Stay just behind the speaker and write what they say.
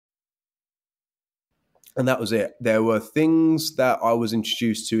And that was it. There were things that I was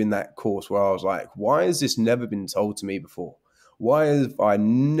introduced to in that course where I was like, why has this never been told to me before? Why have I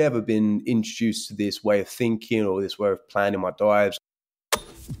never been introduced to this way of thinking or this way of planning my dives?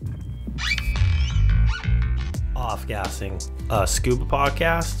 Off Gassing, a scuba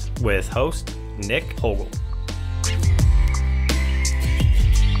podcast with host Nick Hogel.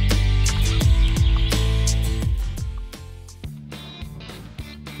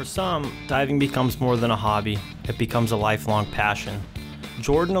 For some, diving becomes more than a hobby. It becomes a lifelong passion.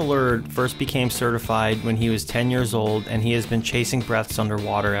 Jordan Allured first became certified when he was 10 years old, and he has been chasing breaths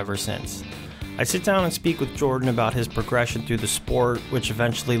underwater ever since. I sit down and speak with Jordan about his progression through the sport, which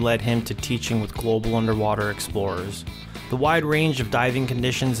eventually led him to teaching with global underwater explorers, the wide range of diving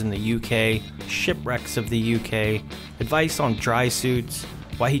conditions in the UK, shipwrecks of the UK, advice on drysuits,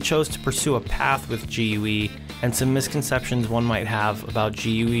 why he chose to pursue a path with GUE, and some misconceptions one might have about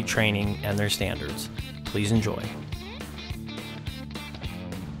GUE training and their standards. Please enjoy.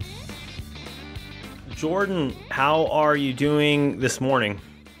 Jordan, how are you doing this morning?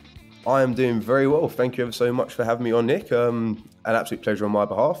 I am doing very well. Thank you ever so much for having me on, Nick. An absolute pleasure on my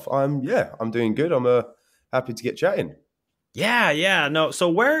behalf. I'm doing good. I'm happy to get chatting. No. So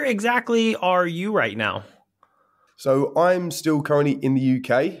where exactly are you right now? So I'm still currently in the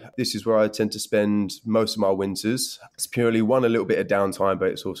UK. This is where I tend to spend most of my winters. It's purely a little bit of downtime, but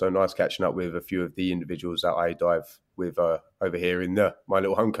it's also nice catching up with a few of the individuals that I dive with over here in my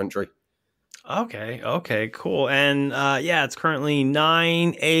little home country. Okay, cool. And it's currently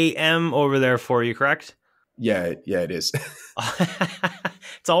 9 a.m. over there for you, correct? Yeah, it is.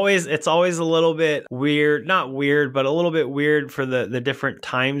 It's always a little bit weird, not weird, but a little bit weird for the different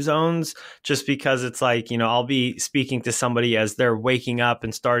time zones, just because it's like, I'll be speaking to somebody as they're waking up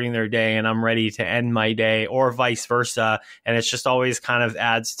and starting their day and I'm ready to end my day, or vice versa. And it's just always kind of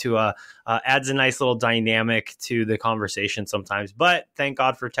adds a nice little dynamic to the conversation sometimes. But thank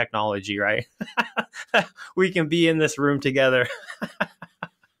God for technology, right? We can be in this room together.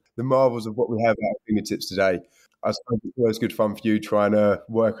 The marvels of what we have at our fingertips today. I suppose it's always good fun for you trying to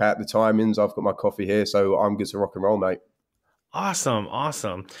work out the timings. I've got my coffee here, so I'm good to rock and roll, mate.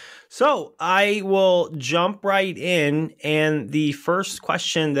 Awesome. So I will jump right in. And the first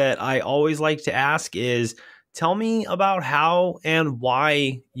question that I always like to ask is, tell me about how and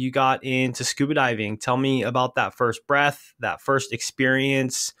why you got into scuba diving. Tell me about that first breath, that first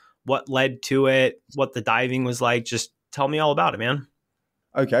experience, what led to it, what the diving was like. Just tell me all about it, man.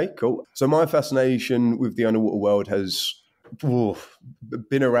 Okay, cool. So my fascination with the underwater world has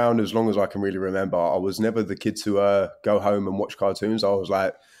been around as long as I can really remember. I was never the kid to go home and watch cartoons. I was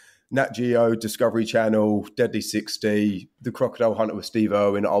like Nat Geo, Discovery Channel, Deadly 60, The Crocodile Hunter with Steve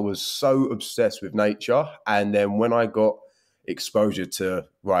Irwin. I was so obsessed with nature. And then when I got exposure to,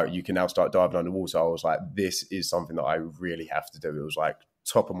 right, you can now start diving underwater, I was like, this is something that I really have to do. It was like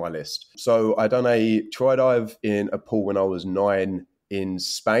top of my list. So I done a try dive in a pool when I was 9 in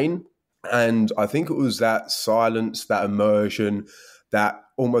Spain. And I think it was that silence, that immersion, that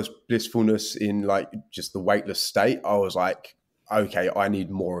almost blissfulness in like just the weightless state. I was like, okay, I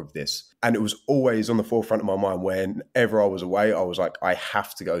need more of this. And it was always on the forefront of my mind whenever I was away. I was like, I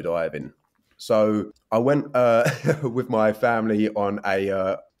have to go diving. So I went with my family on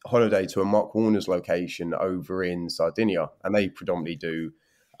a holiday to a Mark Warner's location over in Sardinia. And they predominantly do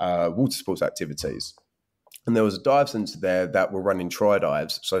water sports activities. And there was a dive center there that were running try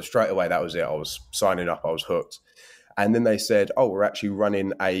dives. So straight away, that was it. I was signing up. I was hooked. And then they said, oh, we're actually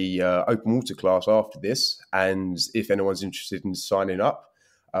running a open water class after this. And if anyone's interested in signing up,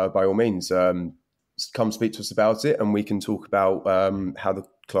 by all means, come speak to us about it. And we can talk about how the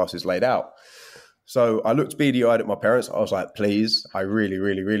class is laid out. So I looked beady-eyed at my parents. I was like, please, I really,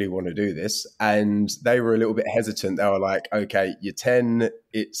 really, really want to do this. And they were a little bit hesitant. They were like, okay, you're 10.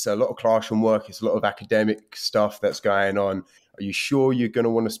 It's a lot of classroom work. It's a lot of academic stuff that's going on. Are you sure you're going to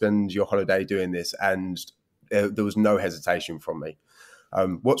want to spend your holiday doing this? And there was no hesitation from me.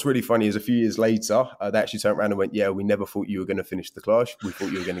 What's really funny is a few years later, they actually turned around and went, yeah, we never thought you were going to finish the class. We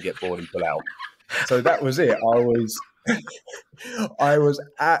thought you were going to get bored and pull out. So that was it. I was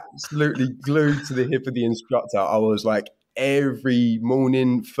absolutely glued to the hip of the instructor. I was like every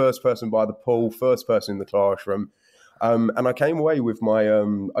morning, first person by the pool, first person in the classroom. And I came away with my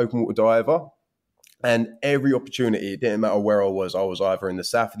open water diver. And every opportunity, it didn't matter where I was either in the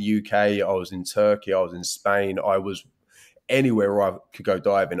south of the UK, I was in Turkey, I was in Spain, I was anywhere where I could go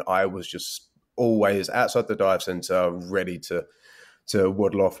diving. I was just always outside the dive center, ready to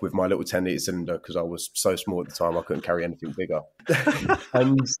waddle off with my little 10-litre cylinder because I was so small at the time I couldn't carry anything bigger.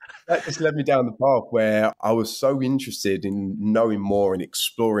 And that just led me down the path where I was so interested in knowing more and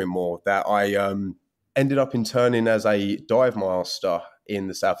exploring more that I ended up interning as a dive master in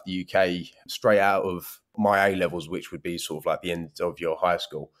the south of the UK, straight out of my A levels, which would be sort of like the end of your high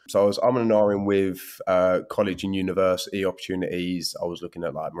school. So I was umming and ahhing with college and university opportunities. I was looking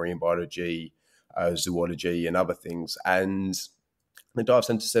at like marine biology, zoology, and other things. And the dive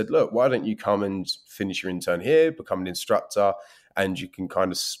centre said, look, why don't you come and finish your intern here, become an instructor, and you can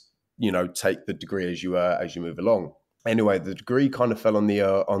kind of, take the degree as you move along. Anyway, the degree kind of fell on the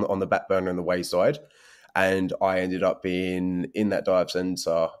on the back burner and the wayside, and I ended up being in that dive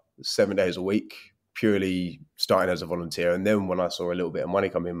centre 7 days a week, purely starting as a volunteer. And then when I saw a little bit of money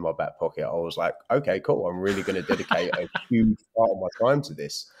come in my back pocket, I was like, okay, cool. I'm really going to dedicate a huge part of my time to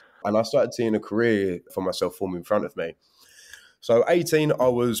this. And I started seeing a career for myself form in front of me. So 18, I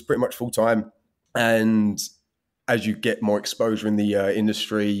was pretty much full time, and as you get more exposure in the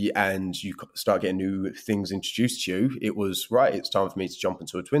industry and you start getting new things introduced to you, it was right. It's time for me to jump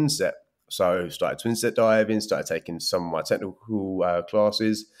into a twin set. So started twin set diving, started taking some of my technical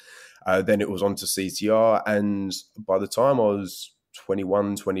classes. Then it was on to CTR. And by the time I was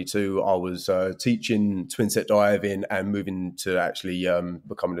 21, 22, I was teaching twin set diving and moving to actually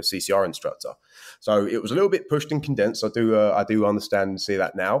becoming a CCR instructor. So it was a little bit pushed and condensed. I do understand and see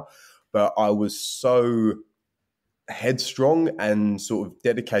that now. But I was so headstrong and sort of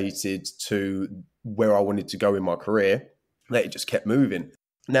dedicated to where I wanted to go in my career that it just kept moving.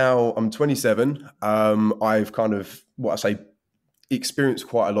 Now I'm 27. I've kind of, experienced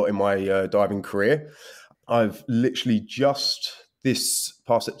quite a lot in my diving career. I've literally just this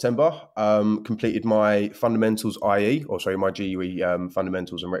past September completed my fundamentals IE, my GUE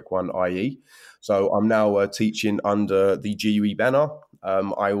fundamentals and Rec 1 IE. So I'm now teaching under the GUE banner.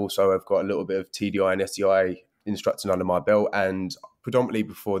 I also have got a little bit of TDI and SDI instructing under my belt, and predominantly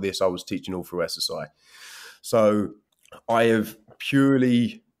before this I was teaching all through SSI. So I have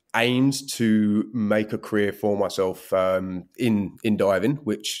purely aimed to make a career for myself in diving,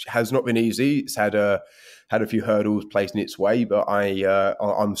 which has not been easy. It's had a few hurdles placed in its way, but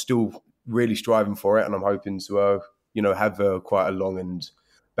I'm still really striving for it, and I'm hoping to have quite a long and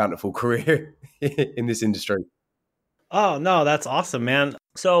bountiful career in this industry. Oh, no, that's awesome, man.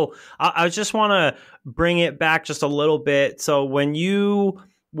 So I just want to bring it back just a little bit. So when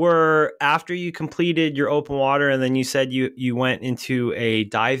after you completed your open water and then you said you went into a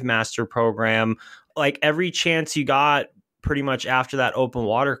dive master program, like every chance you got pretty much after that open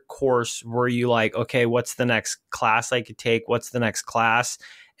water course, were you like, okay, what's the next class I could take? What's the next class?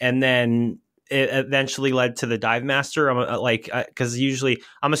 And then it eventually led to the dive master. Because usually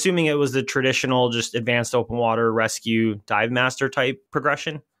I'm assuming it was the traditional, just advanced open water rescue dive master type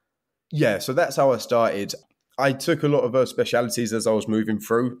progression. Yeah, so that's how I started. I took a lot of specialities as I was moving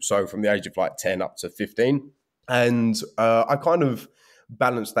through. So from the age of like 10 up to 15. And I kind of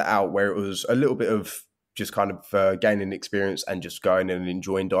balanced that out where it was a little bit of just kind of gaining experience and just going in and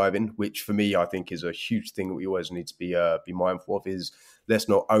enjoying diving, which for me, I think is a huge thing that we always need to be mindful of is let's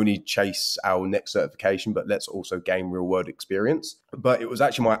not only chase our next certification, but let's also gain real world experience. But it was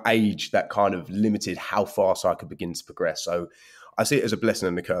actually my age that kind of limited how fast I could begin to progress. So I see it as a blessing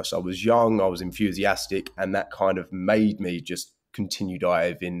and a curse. I was young, I was enthusiastic, and that kind of made me just continue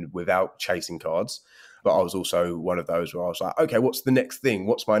diving without chasing cards. But I was also one of those where I was like, okay, what's the next thing?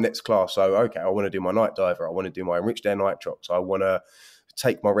 What's my next class? So, okay, I want to do my night diver. I want to do my enriched air nitrox. I want to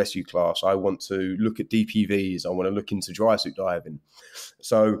take my rescue class. I want to look at DPVs. I want to look into drysuit diving.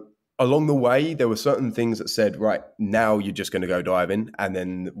 So along the way, there were certain things that said, right, now you're just going to go diving. And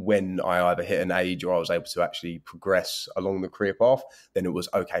then when I either hit an age or I was able to actually progress along the career path, then it was,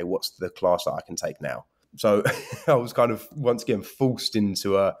 okay, what's the class that I can take now? So I was kind of once again forced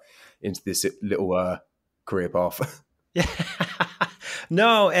into this little career path. Yeah.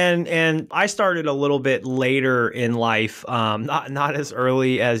 No, and I started a little bit later in life, not as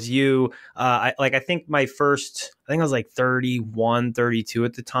early as you. I think I was like 31, 32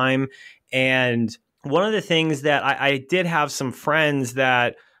 at the time. And one of the things that I did have some friends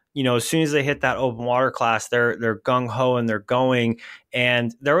that, as soon as they hit that open water class, they're gung ho and they're going.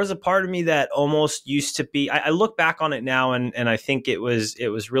 And there was a part of me that almost used to be, I look back on it now and I think it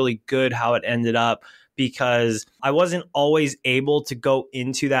was really good how it ended up, because I wasn't always able to go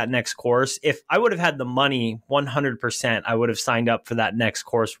into that next course. If I would have had the money, 100%, I would have signed up for that next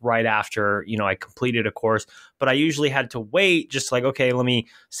course right after, I completed a course. But I usually had to wait, just like, okay, let me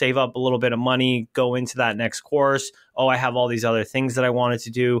save up a little bit of money, go into that next course. Oh, I have all these other things that I wanted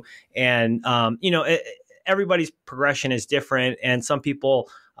to do. And, everybody's progression is different. And some people,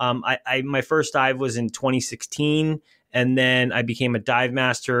 my first dive was in 2016. And then I became a dive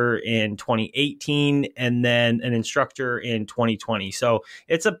master in 2018 and then an instructor in 2020. So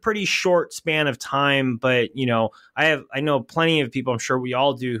it's a pretty short span of time, but I know plenty of people, I'm sure we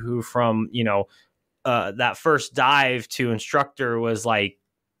all do, who from, that first dive to instructor was like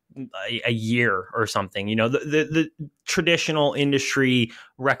a year or something, the traditional industry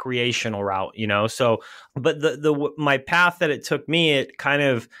recreational route, so, but my path that it took me, it kind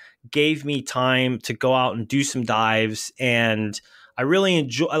of gave me time to go out and do some dives. And I really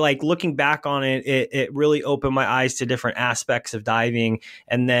enjoy, like, looking back on it, it really opened my eyes to different aspects of diving.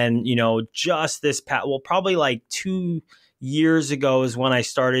 And then, just this probably like 2 years ago is when I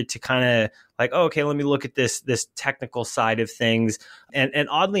started to kind of like, oh, okay, let me look at this technical side of things. And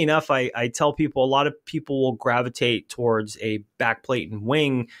oddly enough, I tell people, a lot of people will gravitate towards a backplate and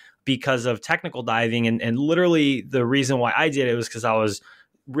wing because of technical diving. And literally the reason why I did it was because I was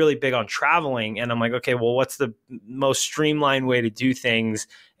really big on traveling. And I'm like, okay, well, what's the most streamlined way to do things?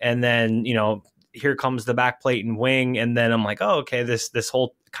 And then, here comes the backplate and wing. And then I'm like, oh, okay, this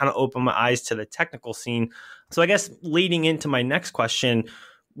whole kind of opened my eyes to the technical scene. So I guess leading into my next question,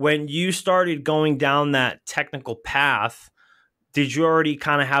 when you started going down that technical path, did you already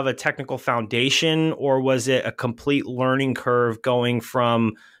kind of have a technical foundation, or was it a complete learning curve going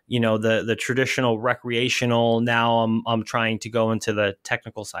from, the traditional recreational, now I'm trying to go into the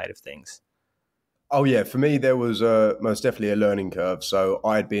technical side of things? Oh yeah, for me there was most definitely a learning curve. So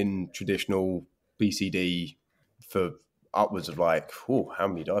I'd been traditional BCD for upwards of like, how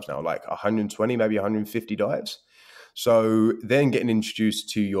many dives now? Like 120, maybe 150 dives. So then getting introduced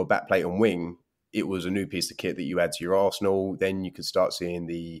to your backplate and wing, it was a new piece of kit that you add to your arsenal. Then you could start seeing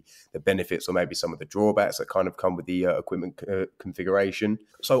the benefits, or maybe some of the drawbacks that kind of come with the equipment configuration.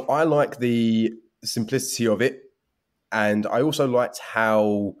 So I like the simplicity of it. And I also liked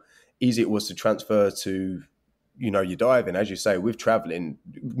how easy it was to transfer to, your diving. As you say, with traveling,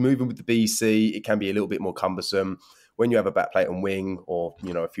 moving with the BC, it can be a little bit more cumbersome. When you have a backplate and wing, or,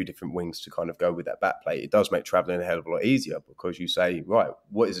 a few different wings to kind of go with that backplate, it does make traveling a hell of a lot easier, because you say, right,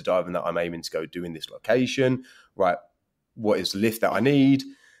 what is the diving that I'm aiming to go do in this location? Right, what is the lift that I need?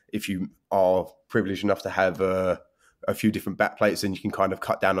 If you are privileged enough to have a few different backplates, then you can kind of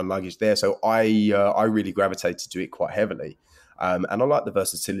cut down on luggage there. So I really gravitated to it quite heavily. And I like the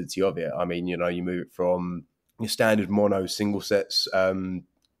versatility of it. I mean, you move it from your standard mono single sets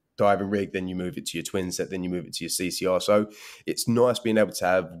diving rig, then you move it to your twin set, then you move it to your CCR. So it's nice being able to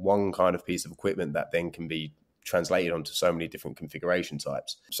have one kind of piece of equipment that then can be translated onto so many different configuration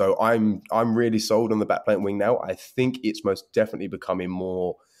types. So I'm really sold on the backplate wing now. I think it's most definitely becoming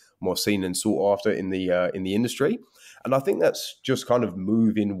more seen and sought after in the industry. And I think that's just kind of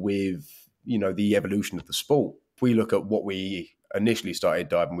moving with, the evolution of the sport. If we look at what we initially started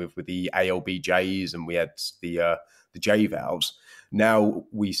diving with the ALBJs, and we had the J valves. Now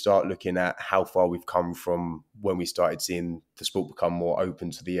we start looking at how far we've come from when we started seeing the sport become more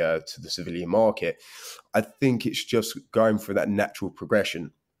open to the civilian market. I think it's just going through that natural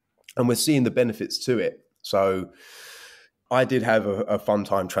progression, and we're seeing the benefits to it. So I did have a fun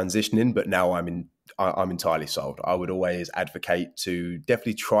time transitioning, but now I'm entirely sold. I would always advocate to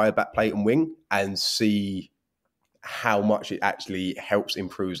definitely try a backplate and wing and see how much it actually helps,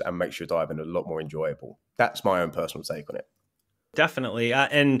 improves, and makes your diving a lot more enjoyable. That's my own personal take on it. Definitely.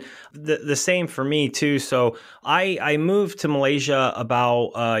 And the same for me too. So I moved to Malaysia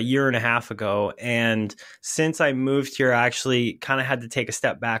about a year and a half ago. And since I moved here, I actually kind of had to take a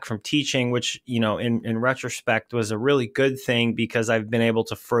step back from teaching, which, in retrospect was a really good thing, because I've been able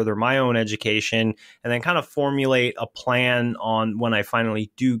to further my own education and then kind of formulate a plan on when I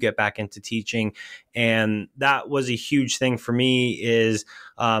finally do get back into teaching. And that was a huge thing for me is,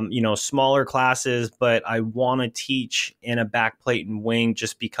 smaller classes, but I want to teach in a backplate and wing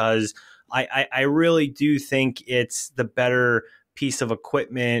just because I really do think it's the better piece of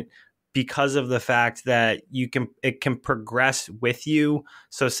equipment, because of the fact that it can progress with you.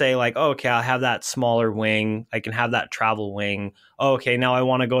 So say like, oh, okay, I'll have that smaller wing. I can have that travel wing. Oh, okay, now I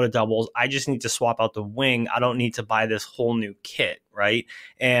want to go to doubles. I just need to swap out the wing. I don't need to buy this whole new kit, right?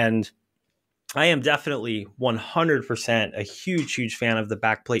 And I am definitely 100% a huge fan of the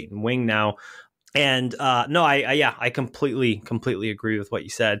backplate and wing now. And I completely agree with what you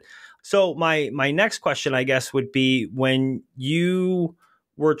said. So my next question, I guess, would be, when you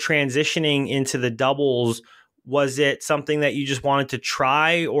were transitioning into the doubles, was it something that you just wanted to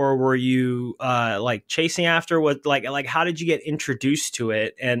try, or were you like chasing after? What like how did you get introduced to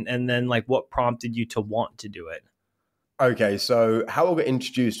it, and then like what prompted you to want to do it? Okay, so how I got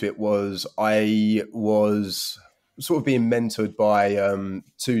introduced to it was I was sort of being mentored by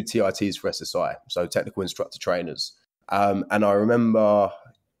two TITs for SSI, so technical instructor trainers. And I remember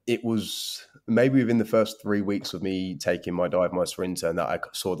it was maybe within the first 3 weeks of me taking my dive master intern that I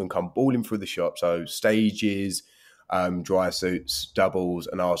saw them come balling through the shop. So stages, dry suits, doubles,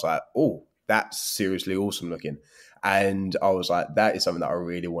 and I was like, oh, that's seriously awesome looking. And I was like, that is something that I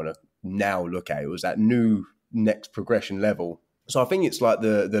really want to now look at. It was that new next progression level. So I think it's like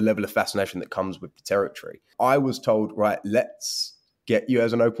the level of fascination that comes with the territory. I was told, right, let's get you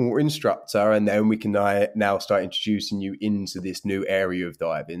as an open water instructor, and then we can now start introducing you into this new area of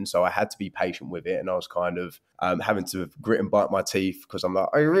diving. So I had to be patient with it, and I was kind of having to grit and bite my teeth because I'm like,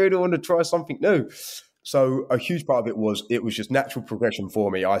 I really want to try something new. So a huge part of it was just natural progression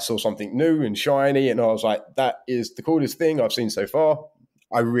for me. I saw something new and shiny, and I was like, that is the coolest thing I've seen so far.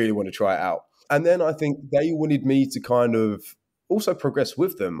 I really want to try it out. And then I think they wanted me to kind of also progress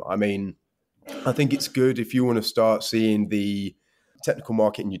with them. I mean, I think it's good if you want to start seeing the technical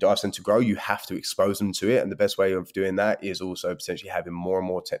market in your dive center grow, you have to expose them to it. And the best way of doing that is also potentially having more and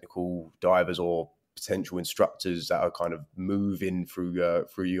more technical divers or potential instructors that are kind of moving through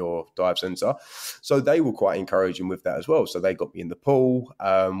your dive center. So they were quite encouraging with that as well. So they got me in the pool.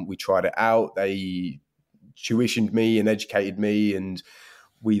 We tried it out. They tuitioned me and educated me, and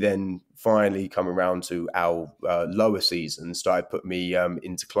we then finally come around to our lower season, started putting me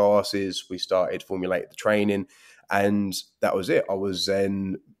into classes. We started formulating the training, and that was it. I was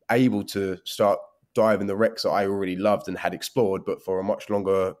then able to start diving the wrecks that I already loved and had explored, but for a much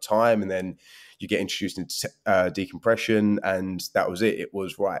longer time. And then you get introduced into decompression, and that was it. It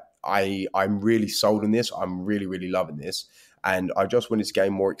was, right, I'm really sold on this. I'm really, really loving this. And I just wanted to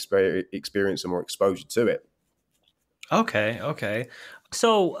gain more experience and more exposure to it. Okay.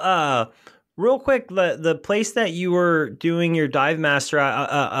 So, real quick, the place that you were doing your dive master,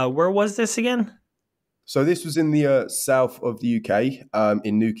 where was this again? So this was in the south of the UK,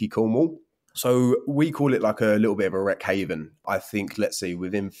 in Newquay, Cornwall. So we call it like a little bit of a wreck haven. I think, let's see,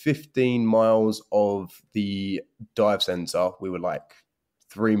 within 15 miles of the dive centre, we were like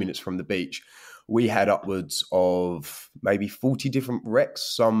 3 minutes from the beach. We had upwards of maybe 40 different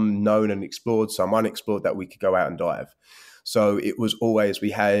wrecks, some known and explored, some unexplored, that we could go out and dive. So it was always,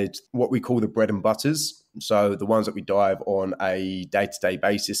 we had what we call the bread and butters. So the ones that we dive on a day-to-day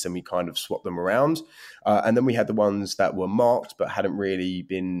basis, and we kind of swap them around. And then we had the ones that were marked but hadn't really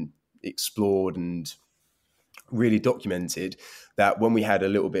been explored and really documented, that when we had a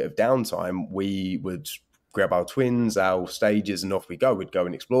little bit of downtime, we would grab our twins, our stages, and off we go. We'd go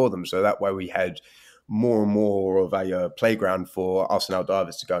and explore them. So that way we had more and more of a playground for us and our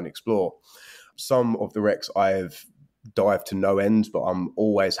divers to go and explore. Some of the wrecks I've dive to no end, but I'm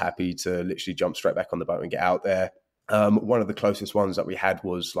always happy to literally jump straight back on the boat and get out there. One of the closest ones that we had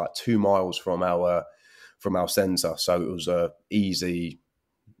was like 2 miles from our centre, so it was a easy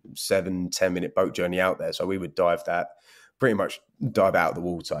 7-10 minute boat journey out there. So we would dive out of the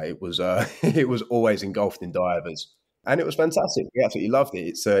water. It was it was always engulfed in divers, and it was fantastic. We absolutely loved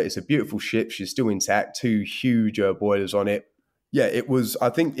it. It's a beautiful ship. She's still intact. 2 huge boilers on it. Yeah, it was.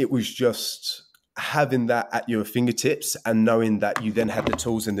 I think it was just having that at your fingertips and knowing that you then had the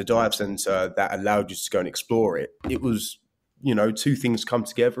tools in the dive center that allowed you to go and explore it. It was, 2 things come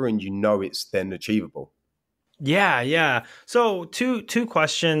together, and it's then achievable. Yeah. So two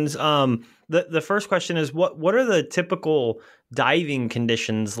questions. The first question is what are the typical diving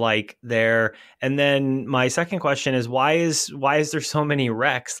conditions like there? And then my second question is why is there so many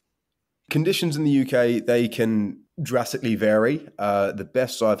wrecks? Conditions in the UK, they can drastically vary. The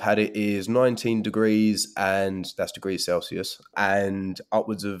best I've had it is 19 degrees, and that's degrees Celsius, and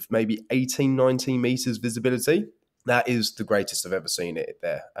upwards of maybe 18, 19 meters visibility. That is the greatest I've ever seen it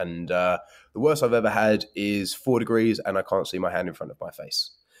there. And the worst I've ever had is 4 degrees, and I can't see my hand in front of my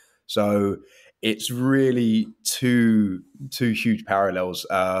face. So it's really two huge parallels,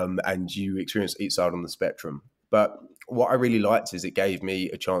 and you experience each side on the spectrum. But what I really liked is it gave me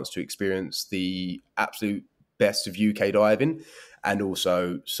a chance to experience the absolute best of UK diving, and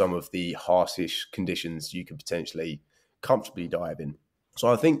also some of the harsh conditions you could potentially comfortably dive in.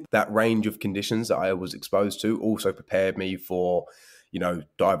 So I think that range of conditions that I was exposed to also prepared me for,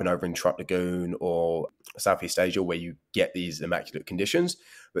 diving over in Truk Lagoon or Southeast Asia, where you get these immaculate conditions,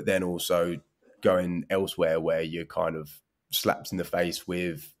 but then also going elsewhere where you're kind of slapped in the face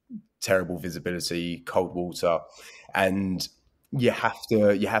with terrible visibility, cold water, and you have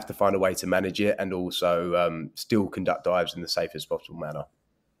to find a way to manage it, and also still conduct dives in the safest possible manner.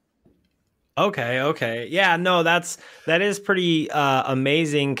 Okay. Yeah, no, that is pretty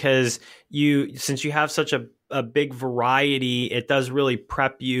amazing, because since you have such a big variety, it does really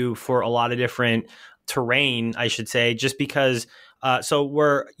prep you for a lot of different terrain, I should say, just because So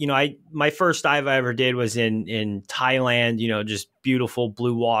we're, my first dive I ever did was in Thailand, just beautiful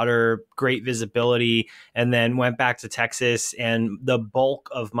blue water, great visibility, and then went back to Texas. And the bulk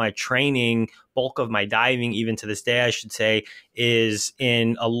of my training, bulk of my diving, even to this day, I should say, is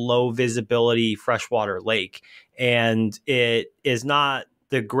in a low visibility freshwater lake. And it is not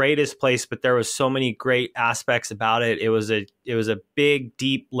the greatest place, but there was so many great aspects about it. It was a big,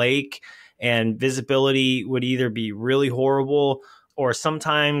 deep lake, and visibility would either be really horrible, or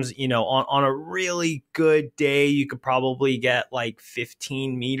sometimes, on a really good day, you could probably get like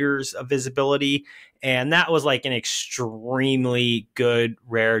 15 meters of visibility. And that was like an extremely good,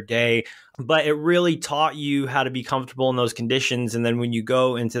 rare day. But it really taught you how to be comfortable in those conditions. And then when you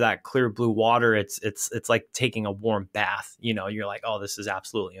go into that clear blue water, it's like taking a warm bath. You're like, oh, this is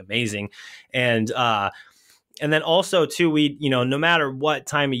absolutely amazing. And then also too, we, no matter what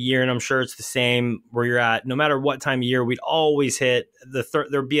time of year, and I'm sure it's the same where you're at, no matter what time of year, we'd always hit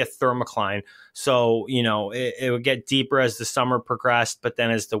there'd be a thermocline. So, it would get deeper as the summer progressed, but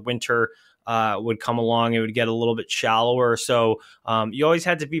then as the winter would come along, it would get a little bit shallower. So you always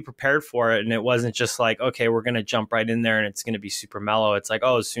had to be prepared for it. And it wasn't just like, okay, we're going to jump right in there and it's going to be super mellow. It's like,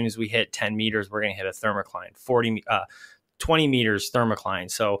 oh, as soon as we hit 10 meters, we're going to hit a thermocline, 20 meters thermocline.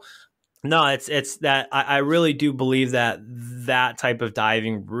 So no, it's that I really do believe that type of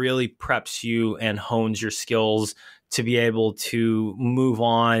diving really preps you and hones your skills to be able to move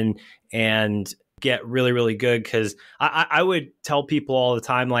on and get really, really good. Because I would tell people all the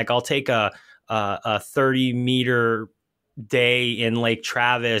time, like, I'll take a 30-meter day in Lake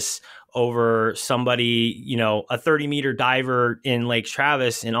Travis over somebody, a 30-meter diver in Lake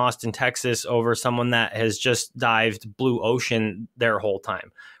Travis in Austin, Texas, over someone that has just dived blue ocean their whole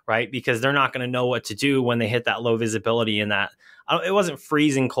time, right? Because they're not going to know what to do when they hit that low visibility. And that it wasn't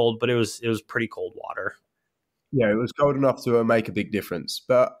freezing cold, but it was pretty cold water. Yeah, it was cold enough to make a big difference.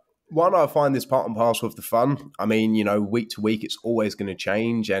 But one, I find this part and parcel of the fun. I mean, week to week, it's always going to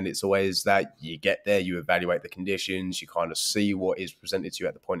change. And it's always that you get there, you evaluate the conditions, you kind of see what is presented to you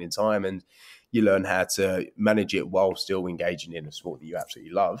at the point in time, and you learn how to manage it while still engaging in a sport that you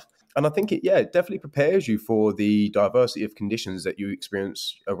absolutely love. And I think it definitely prepares you for the diversity of conditions that you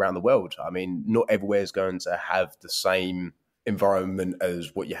experience around the world. I mean, not everywhere is going to have the same environment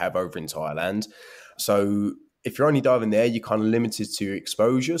as what you have over in Thailand. So if you're only diving there, you're kind of limited to your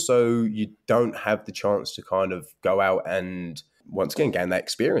exposure. So you don't have the chance to kind of go out and once again gain that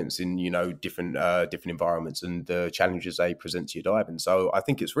experience in, different environments and the challenges they present to your diving. So I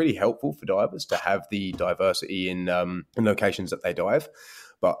think it's really helpful for divers to have the diversity in locations that they dive.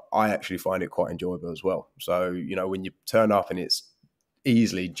 But I actually find it quite enjoyable as well. So, when you turn up and it's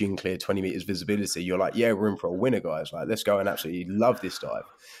easily gin clear 20 meters visibility, you're like, yeah, we're in for a winner, guys. Like, let's go and absolutely love this dive.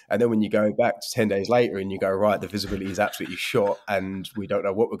 And then when you go back to 10 days later and you go, right, the visibility is absolutely shot and we don't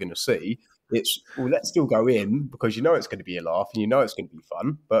know what we're going to see, it's, well, let's still go in because it's going to be a laugh and it's going to be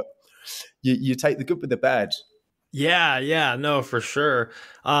fun. But you take the good with the bad. Yeah, no, for sure.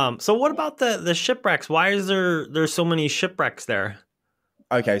 So what about the shipwrecks? Why is there's so many shipwrecks there?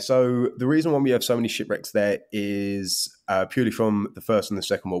 Okay, so the reason why we have so many shipwrecks there is purely from the First and the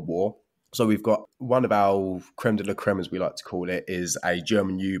Second World War. So we've got one of our creme de la creme, as we like to call it, is a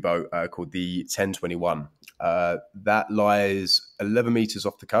German U-boat called the 1021. That lies 11 meters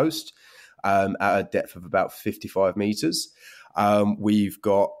off the coast at a depth of about 55 meters. We've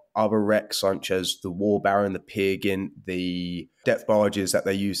got other wrecks such as the War Baron, the Peer Gynt, the depth barges that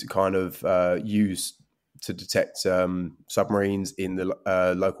they use to kind of use to detect submarines in the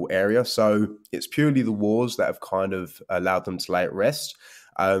local area. So it's purely the wars that have kind of allowed them to lay at rest.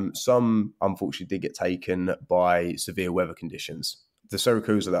 Some, unfortunately, did get taken by severe weather conditions. The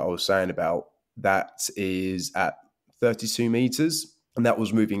Syracuse that I was saying about, that is at 32 meters, and that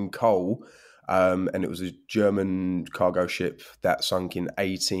was moving coal. And it was a German cargo ship that sunk in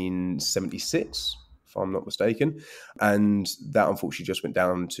 1876. If I'm not mistaken. And that unfortunately just went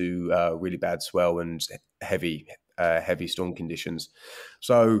down to really bad swell and heavy storm conditions.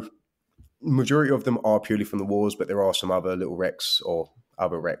 So majority of them are purely from the wars, but there are some other little wrecks or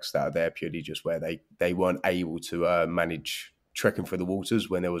other wrecks that are there purely just where they weren't able to manage trekking through the waters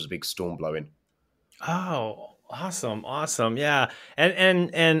when there was a big storm blowing. Oh, awesome. Yeah.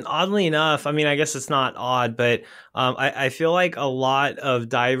 And oddly enough, I mean, I guess it's not odd, but I feel like a lot of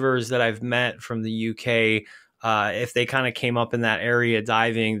divers that I've met from the UK, if they kind of came up in that area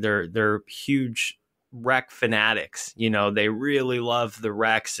diving, they're huge wreck fanatics. They really love the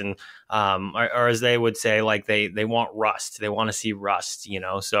wrecks, and or as they would say, like they want rust. They want to see rust,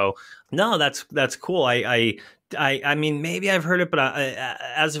 So no, that's cool. I mean, maybe I've heard it, but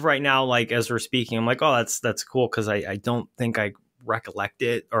as of right now, like as we're speaking, I'm like, oh, that's cool, because I don't think I recollect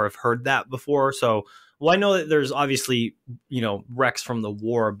it or have heard that before. So, well, I know that there's obviously, wrecks from the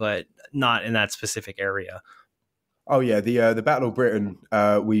war, but not in that specific area. Oh yeah, the Battle of Britain.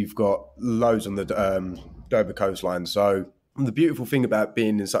 We've got loads on the Dover coastline. So the beautiful thing about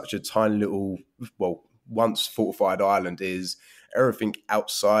being in such a tiny little, well, once fortified island is everything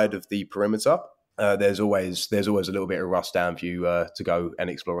outside of the perimeter. There's always a little bit of rust down for you to go and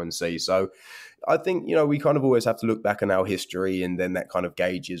explore and see. So I think we kind of always have to look back on our history, and then that kind of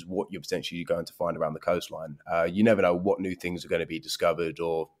gauges what you're potentially going to find around the coastline. You never know what new things are going to be discovered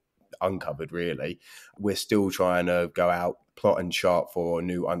or uncovered. Really, we're still trying to go out, plot and chart for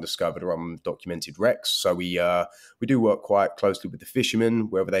new undiscovered or undocumented wrecks. So we do work quite closely with the fishermen,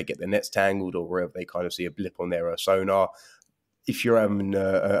 wherever they get their nets tangled or wherever they kind of see a blip on their sonar. If you're having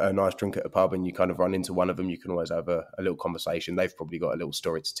a nice drink at a pub and you kind of run into one of them, you can always have a little conversation. They've probably got a little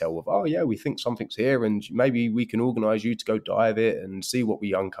story to tell of, oh yeah, we think something's here and maybe we can organise you to go dive it and see what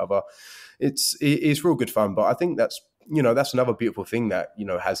we uncover. It's real good fun, but I think that's another beautiful thing that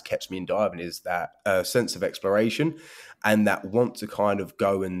has kept me in diving, is that sense of exploration and that want to kind of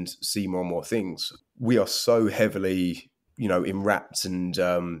go and see more and more things. We are so heavily enwrapped and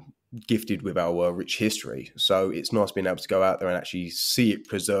gifted with our rich history, so it's nice being able to go out there and actually see it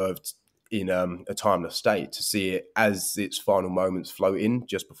preserved in a timeless state, to see it as its final moments floating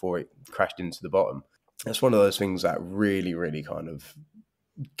just before it crashed into the bottom. That's one of those things that really, really kind of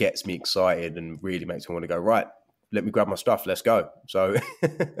gets me excited and really makes me want to go, right, let me grab my stuff, let's go. So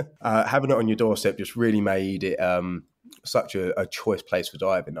having it on your doorstep just really made it such a choice place for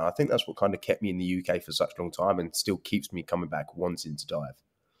diving. I think that's what kind of kept me in the UK for such a long time and still keeps me coming back wanting to dive.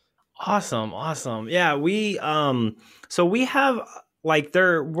 Awesome. Yeah, so we have, like,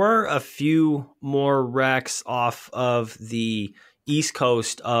 there were a few more wrecks off of the east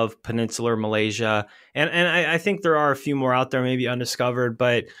coast of peninsular Malaysia, and I think there are a few more out there, maybe undiscovered,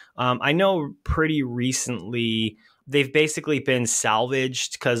 but I know pretty recently they've basically been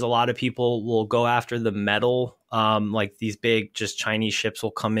salvaged because a lot of people will go after the metal. Like these big just Chinese ships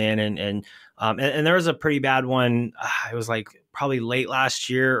will come in and there was a pretty bad one. It was like probably late last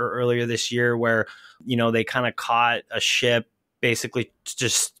year or earlier this year where, they kind of caught a ship basically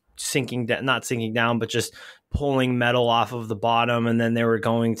just not sinking down, but just pulling metal off of the bottom. And then they were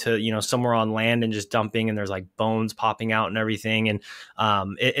going to, somewhere on land and just dumping, and there's like bones popping out and everything. And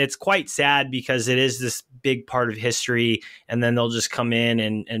it's quite sad because it is this big part of history. And then they'll just come in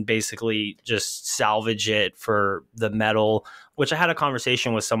and basically just salvage it for the metal, which I had a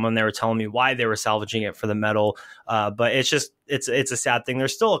conversation with someone. They were telling me why they were salvaging it for the metal. But it's a sad thing.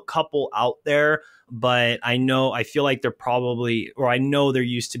 There's still a couple out there, but I feel like they're probably, or I know there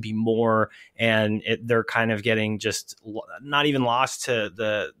used to be more, and they're kind of getting just not even lost to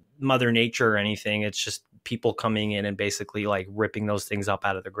the mother nature or anything. It's just people coming in and basically like ripping those things up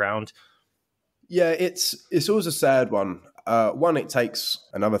out of the ground. Yeah, it's always a sad one. One, it takes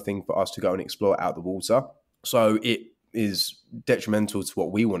another thing for us to go and explore out the water. So it is detrimental to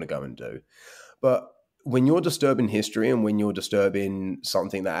what we want to go and do. But when you're disturbing history and when you're disturbing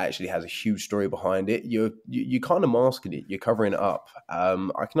something that actually has a huge story behind it, you're kind of masking it. You're covering it up.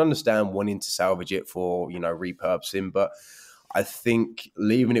 I can understand wanting to salvage it for, repurposing, but I think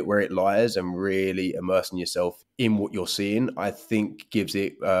leaving it where it lies and really immersing yourself in what you're seeing, I think gives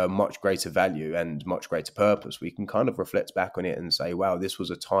it much greater value and much greater purpose. We can kind of reflect back on it and say, wow, this was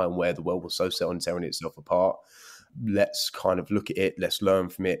a time where the world was so set on tearing itself apart. Let's kind of look at it. Let's learn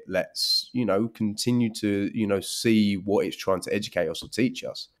from it. Let's, continue to, see what it's trying to educate us or teach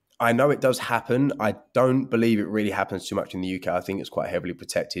us. I know it does happen. I don't believe it really happens too much in the UK. I think it's quite heavily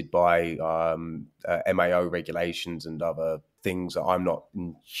protected by MAO regulations and other things that I'm not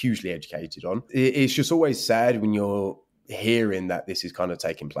hugely educated on. It's just always sad when you're hearing that this is kind of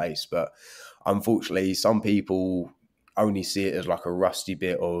taking place. But unfortunately, some people only see it as like a rusty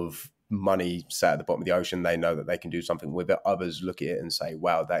bit of money sat at the bottom of the ocean. They know that they can do something with it. Others look at it and say,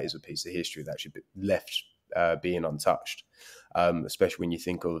 wow, that is a piece of history that should be left being untouched. Especially when you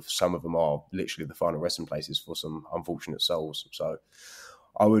think of some of them are literally the final resting places for some unfortunate souls. So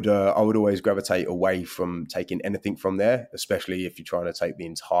I would always gravitate away from taking anything from there, especially if you're trying to take the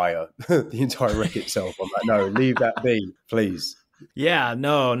entire wreck itself. I'm like, no, leave that be, please. Yeah,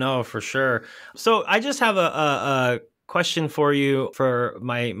 no, for sure. So I just have a question for you for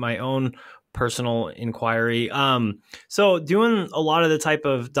my own personal inquiry. So doing a lot of the type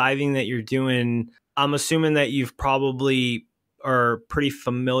of diving that you're doing, I'm assuming that you've probably are pretty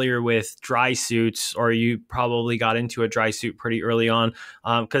familiar with dry suits, or you probably got into a dry suit pretty early on.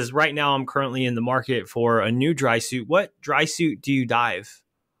 Because right now I'm currently in the market for a new dry suit. What dry suit do you dive?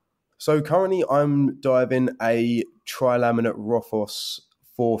 So currently I'm diving a trilaminate Rothos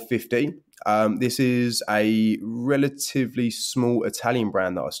 450. This is a relatively small Italian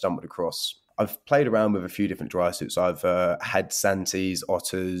brand that I stumbled across. I've played around with a few different dry suits. I've had Santis,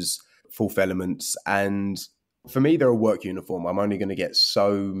 Otters, Fourth Elements, and for me, they're a work uniform. I'm only going to get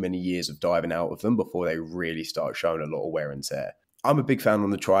so many years of diving out of them before they really start showing a lot of wear and tear. I'm a big fan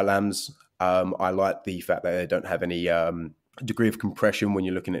on the Trilams. I like the fact that they don't have any degree of compression when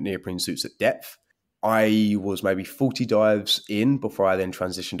you're looking at neoprene suits at depth. I was maybe 40 dives in before I then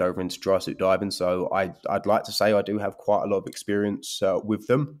transitioned over into dry suit diving. So I'd like to say I do have quite a lot of experience with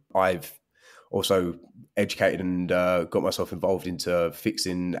them. I've also educated and got myself involved into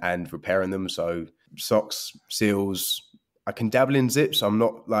fixing and repairing them. So socks, seals, I can dabble in zips. I'm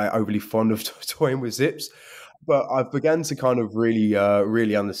not like overly fond of toying with zips, but I've begun to kind of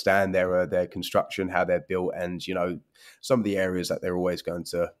really understand their construction, how they're built, and some of the areas that they're always going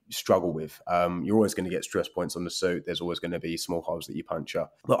to struggle with. You're always going to get stress points on the suit. There's always going to be small holes that you puncture.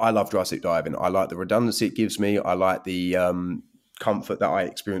 But I love dry suit diving. I like the redundancy it gives me. I like the comfort that I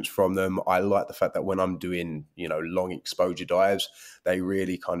experience from them. I like the fact that when I'm doing long exposure dives, they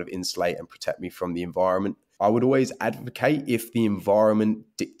really kind of insulate and protect me from the environment. I would always advocate, if the environment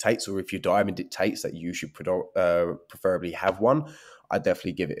dictates or if your diving dictates, that you should preferably have one. I'd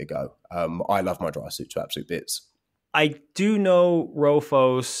definitely give it a go. I love my dry suit to absolute bits. I do know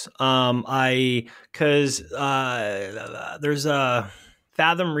Rofos. Because there's a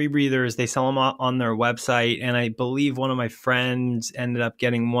Fathom Rebreathers. They sell them on their website, and I believe one of my friends ended up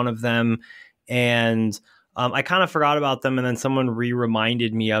getting one of them, and I kind of forgot about them, and then someone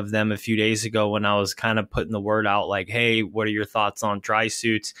reminded me of them a few days ago when I was kind of putting the word out, like, "Hey, what are your thoughts on dry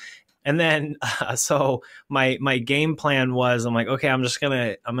suits?" And then, so my game plan was, I'm like, okay, I'm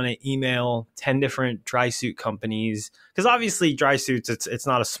gonna email 10 different dry suit companies, because obviously dry suits, it's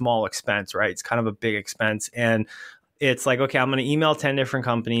not a small expense, right? It's kind of a big expense, and it's like, okay, I'm gonna email 10 different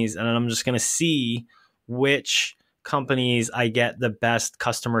companies, and then I'm just gonna see which companies I get the best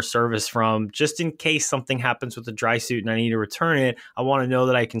customer service from, just in case something happens with the dry suit and I need to return it. I want to know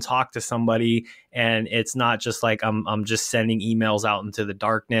that I can talk to somebody, and it's not just like I'm just sending emails out into the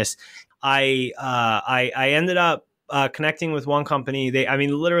darkness. I ended up connecting with one company. They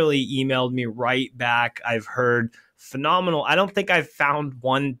literally emailed me right back. I've heard phenomenal. I don't think I've found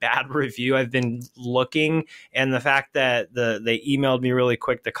one bad review. I've been looking, and the fact that they emailed me really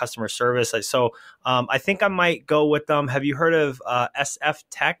quick, the customer service. So I think I might go with them. Have you heard of SF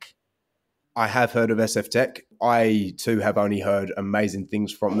Tech? I have heard of SF Tech. I too have only heard amazing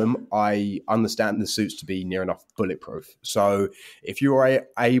things from them. I understand the suits to be near enough bulletproof. So if you are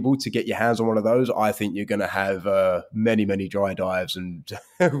able to get your hands on one of those, I think you're going to have many, many dry dives and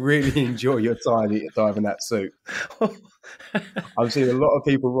really enjoy your time diving that suit. I've seen a lot of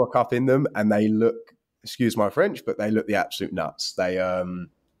people rock up in them, and they look, excuse my French, but they look the absolute nuts. They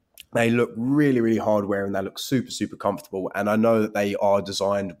look really, really hard wearing. They look super, super comfortable. And I know that they are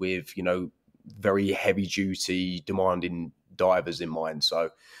designed with, very heavy duty, demanding divers in mind. So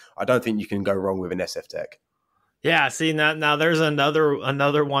I don't think you can go wrong with an SF Tech. Yeah, see, now there's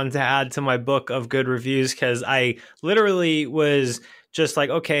another one to add to my book of good reviews, because I literally was just like,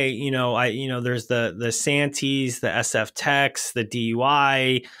 okay, there's the Santis, the SF Techs, the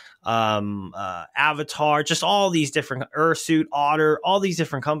DUI, Avatar, just all these different Ursuit, Otter, all these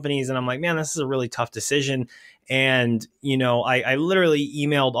different companies, and I'm like, man, this is a really tough decision. And I literally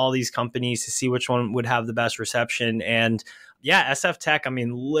emailed all these companies to see which one would have the best reception, and yeah, SF Tech,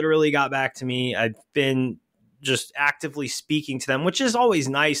 literally got back to me. I've been just actively speaking to them, which is always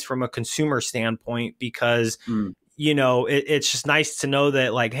nice from a consumer standpoint, because it's just nice to know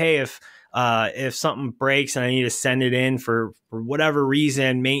that, like, hey, if something breaks and I need to send it in for whatever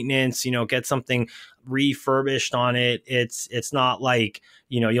reason, maintenance, get something refurbished on it, it's not like,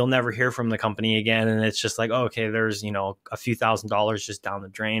 you'll never hear from the company again, and it's just like, oh, okay, there's, a few $1,000s just down the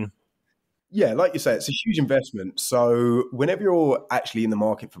drain. Yeah, like you say, it's a huge investment. So whenever you're actually in the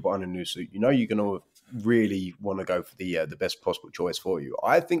market for buying a new suit, you're going to really want to go for the best possible choice for you.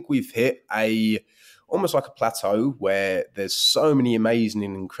 I think we've hit almost like a plateau where there's so many amazing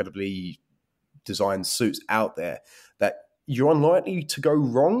and incredibly designed suits out there that you're unlikely to go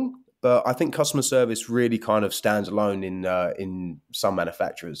wrong. But I think customer service really kind of stands alone in some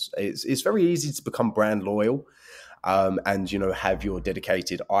manufacturers. It's very easy to become brand loyal, and have your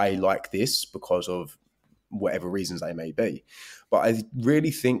dedicated, I like this because of whatever reasons they may be. But I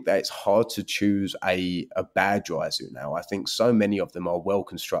really think that it's hard to choose a bad dry suit now. I think so many of them are well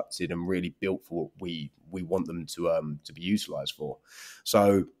constructed and really built for what we want them to be utilized for.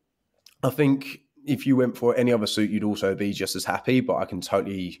 So I think if you went for any other suit, you'd also be just as happy. But I can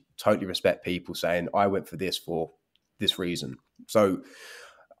totally respect people saying, I went for this reason. So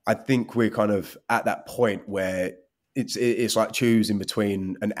I think we're kind of at that point where it's like choosing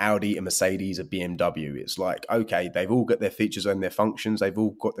between an Audi, a Mercedes, a BMW. It's like, okay, they've all got their features and their functions. They've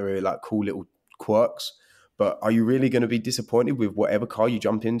all got their like cool little quirks. But are you really going to be disappointed with whatever car you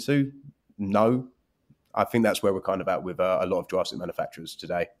jump into? No. I think that's where we're kind of at with a lot of drysuit manufacturers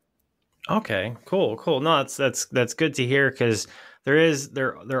today. Okay, cool. No, that's good to hear, because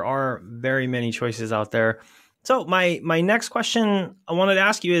there are very many choices out there. So my next question I wanted to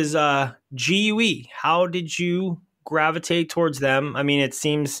ask you is GUE. How did you gravitate towards them? I mean, it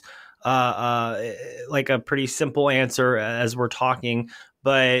seems like a pretty simple answer as we're talking,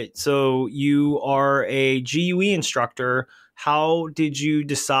 but so you are a GUE instructor. How did you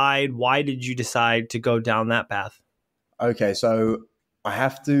decide? Why did you decide to go down that path? Okay, so I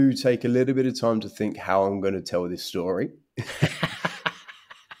have to take a little bit of time to think how I'm going to tell this story.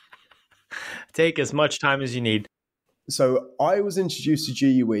 Take as much time as you need. So I was introduced to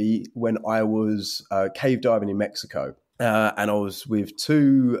GUE when I was cave diving in Mexico. And I was with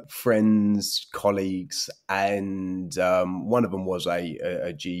two friends, colleagues, and one of them was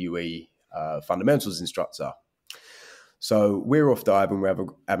a GUE fundamentals instructor. So we're off diving, we're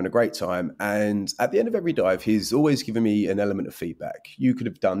having a great time. And at the end of every dive, he's always giving me an element of feedback. You could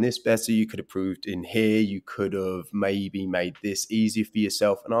have done this better. You could have improved in here. You could have maybe made this easier for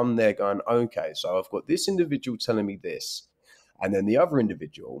yourself. And I'm there going, okay, so I've got this individual telling me this. And then the other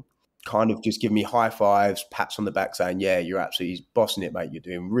individual kind of just giving me high fives, pats on the back saying, yeah, you're absolutely bossing it, mate. You're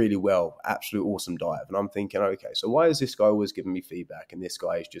doing really well. Absolute awesome dive. And I'm thinking, okay, so why is this guy always giving me feedback? And this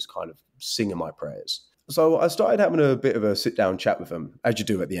guy is just kind of singing my prayers. So I started having a bit of a sit-down chat with him, as you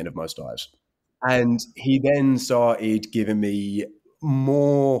do at the end of most dives. And he then started giving me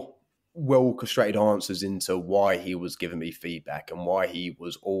more well-orchestrated answers into why he was giving me feedback and why he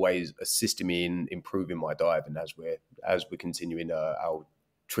was always assisting me in improving my diving as we're continuing our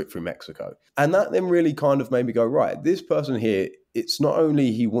trip through Mexico. And that then really kind of made me go, right, this person here, it's not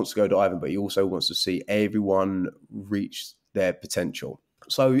only he wants to go diving, but he also wants to see everyone reach their potential.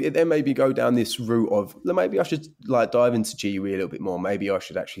 So it then made me go down this route of maybe I should like dive into GUE a little bit more. Maybe I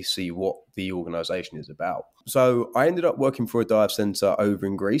should actually see what the organization is about. So I ended up working for a dive center over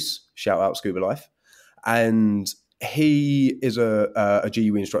in Greece. Shout out Scuba Life. And he is a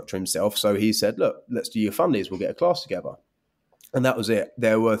GUE instructor himself. So he said, look, let's do your fundies. We'll get a class together. And that was it.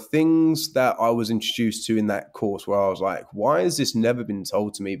 There were things that I was introduced to in that course where I was like, why has this never been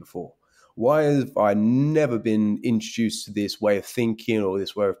told to me before? Why have I never been introduced to this way of thinking or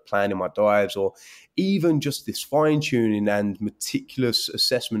this way of planning my dives, or even just this fine-tuning and meticulous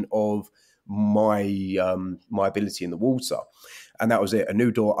assessment of my my ability in the water? And that was it. A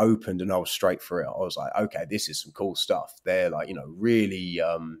new door opened and I was straight through it. I was like, okay, this is some cool stuff. They're like, really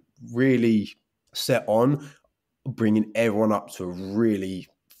set on bringing everyone up to a really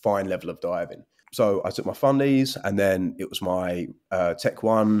fine level of diving. So I took my fundies, and then it was my Tech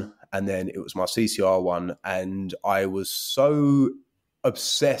 1, and then it was my CCR 1. And I was so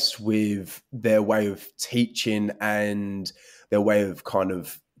obsessed with their way of teaching and their way of kind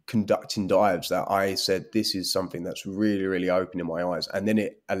of conducting dives that I said, this is something that's really, really opening my eyes. And then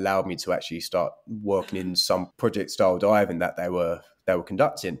it allowed me to actually start working in some project style diving that they were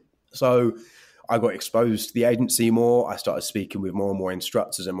conducting. So I got exposed to the agency more. I started speaking with more and more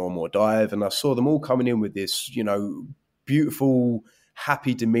instructors and more dive. And I saw them all coming in with this, beautiful,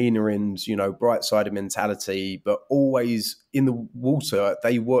 happy demeanor and, bright-sided mentality, but always in the water,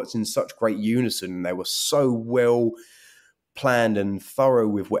 they worked in such great unison. They were so well planned and thorough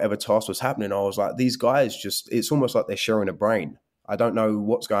with whatever task was happening. I was like, these guys it's almost like they're sharing a brain. I don't know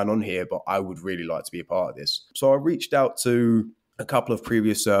what's going on here, but I would really like to be a part of this. So I reached out to a couple of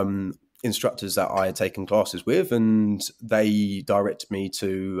previous instructors that I had taken classes with, and they directed me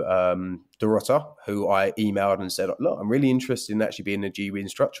to Dorota, who I emailed and said, look, I'm really interested in actually being a GUE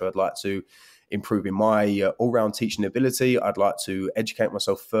instructor. I'd like to improve in my all-round teaching ability. I'd like to educate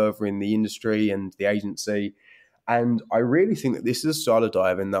myself further in the industry and the agency. And I really think that this is a style of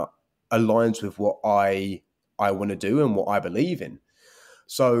diving that aligns with what I want to do and what I believe in.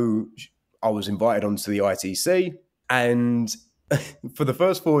 So I was invited onto the ITC, and for the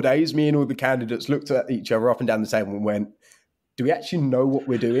first 4 days, me and all the candidates looked at each other up and down the table and went, do we actually know what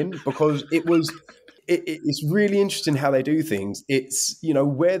we're doing? Because it's really interesting how they do things. It's,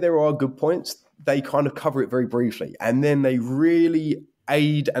 where there are good points, they kind of cover it very briefly. And then they really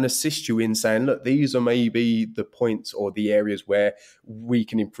aid and assist you in saying, look, these are maybe the points or the areas where we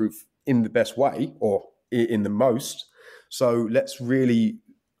can improve in the best way or in the most. So let's really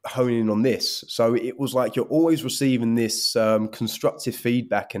hone in on this. So it was like you're always receiving this constructive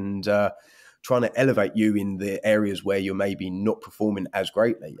feedback and trying to elevate you in the areas where you're maybe not performing as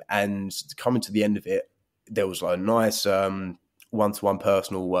greatly. And coming to the end of it, there was a nice one-to-one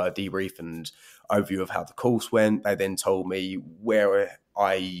personal debrief and overview of how the course went. They then told me where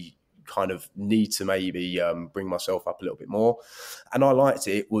I kind of need to maybe bring myself up a little bit more. And I liked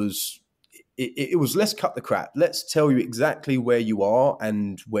it. It was let's cut the crap. Let's tell you exactly where you are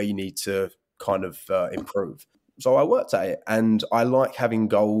and where you need to kind of improve. So I worked at it, and I like having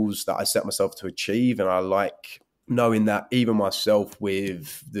goals that I set myself to achieve. And I like knowing that even myself,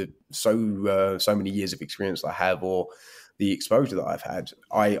 with the so many years of experience I have, or the exposure that I've had,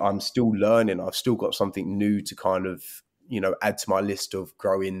 I'm still learning. I've still got something new to kind of, add to my list of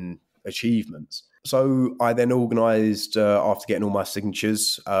growing achievements. So I then organised, after getting all my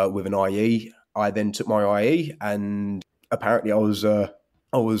signatures with an IE, I then took my IE, and apparently I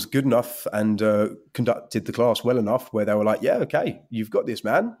was good enough and conducted the class well enough where they were like, yeah, okay, you've got this,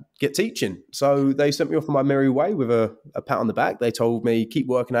 man, get teaching. So they sent me off on my merry way with a pat on the back. They told me, keep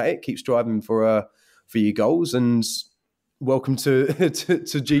working at it, keep striving for your goals, and welcome to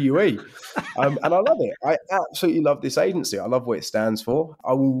GUE. And I love it. I absolutely love this agency. I love what it stands for.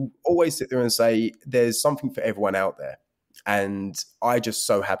 I will always sit there and say there's something for everyone out there. And I just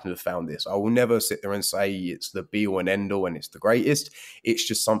so happen to have found this. I will never sit there and say it's the be all and end all and it's the greatest. It's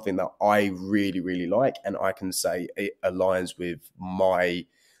just something that I really, really like. And I can say it aligns with my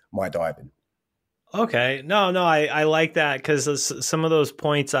diving. Okay. No, I like that, because some of those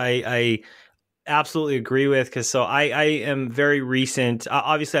points I absolutely agree with, because I am very recent.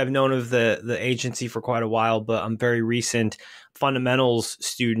 Obviously, I've known of the agency for quite a while, but I'm very recent fundamentals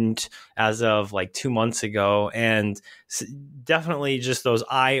student as of like 2 months ago, and definitely just those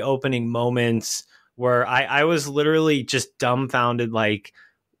eye-opening moments where I was literally just dumbfounded, like,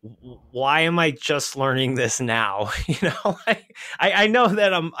 why am I just learning this now? I know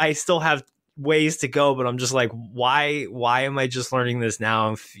that I still have ways to go, but I'm just like, why am I just learning this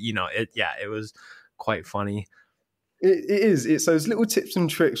now? It was quite funny. It is. It's those little tips and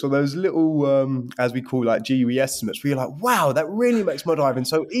tricks, or those little, as we call, like GUE estimates, where you're like, wow, that really makes my diving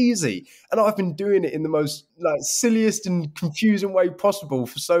so easy. And I've been doing it in the most silliest and confusing way possible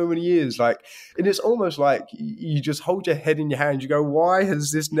for so many years. And it's almost like you just hold your head in your hand. You go, why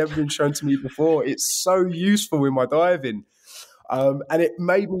has this never been shown to me before? It's so useful in my diving. And it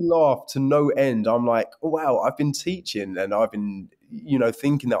made me laugh to no end. I'm like, oh, wow, I've been teaching and I've been,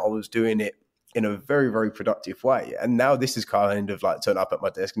 thinking that I was doing it in a very, very productive way. And now this is kind of like turned up at my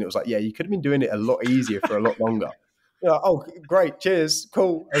desk, and it was like, yeah, you could have been doing it a lot easier for a lot longer. Oh, great. Cheers.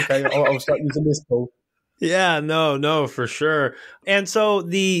 Cool. Okay. I'll start using this tool. Yeah, no, for sure. And so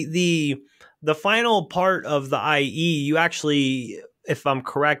the final part of the IE, you actually, if I'm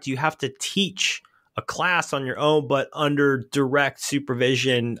correct, you have to teach a class on your own, but under direct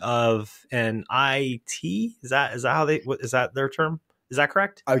supervision of an IT. Is that is that their term? Is that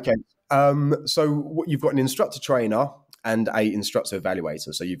correct? Okay. So you've got an instructor trainer and a instructor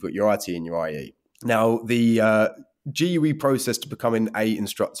evaluator. So you've got your IT and your IE. Now the GUE process to becoming a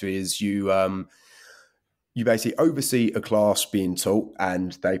instructor is you basically oversee a class being taught,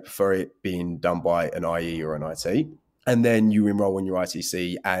 and they prefer it being done by an IE or an IT. And then you enroll in your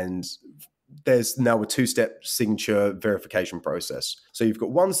ITC, and there's now a two-step signature verification process. So you've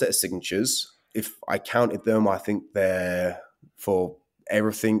got one set of signatures. If I counted them, I think they're for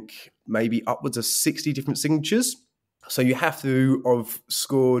everything, maybe upwards of 60 different signatures. So you have to have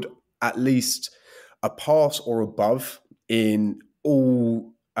scored at least a pass or above in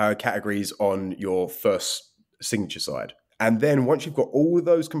all categories on your first signature side. And then once you've got all of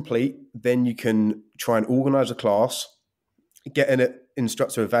those complete, then you can try and organize a class, get an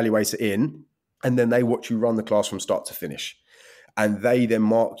instructor evaluator in, and then they watch you run the class from start to finish. And they then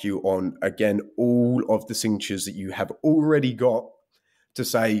mark you on, again, all of the signatures that you have already got to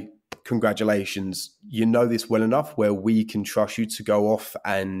say, congratulations, you know this well enough where we can trust you to go off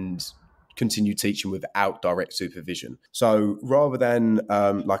and continue teaching without direct supervision. So rather than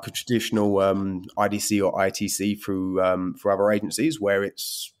like a traditional IDC or ITC through for other agencies where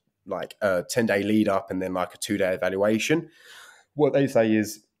it's like a 10-day lead up and then like a 2-day evaluation, what they say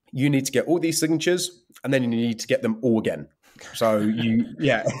is you need to get all these signatures and then you need to get them all again. So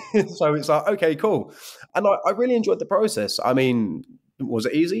so it's like, okay, cool. And I really enjoyed the process. I mean, was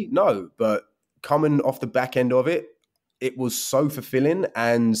it easy? No, but coming off the back end of it, it was so fulfilling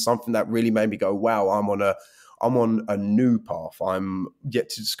and something that really made me go, wow, I'm on a new path. I'm yet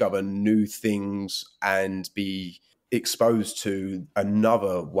to discover new things and be exposed to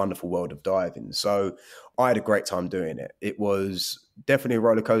another wonderful world of diving. So I had a great time doing it. It was definitely a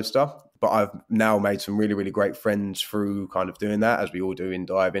roller coaster, but I've now made some really, really great friends through kind of doing that, as we all do in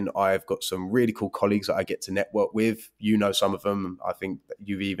diving. I've got some really cool colleagues that I get to network with. You know some of them. I think that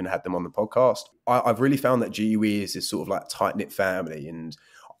you've even had them on the podcast. I've really found that GUE is this sort of like tight-knit family, and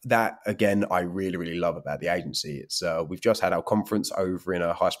that, again, I really, really love about the agency. It's we've just had our conference over in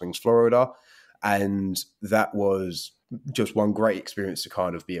High Springs, Florida, and that was just one great experience to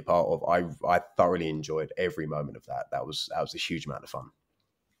kind of be a part of. I thoroughly enjoyed every moment of that. That was a huge amount of fun.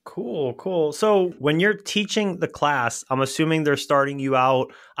 Cool, cool. So when you're teaching the class, I'm assuming they're starting you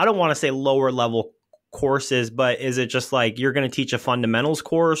out, I don't want to say lower level courses, but is it just like you're going to teach a fundamentals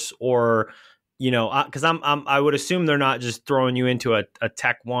course, or, you know, because I would assume they're not just throwing you into a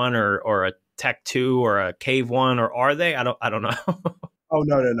tech 1 or a tech 2 or a cave 1, or are they? I don't know. Oh,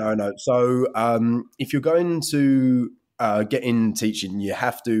 no. So if you're going to get in teaching, you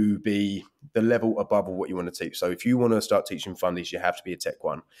have to be the level above of what you want to teach. So if you want to start teaching fundies, you have to be a tech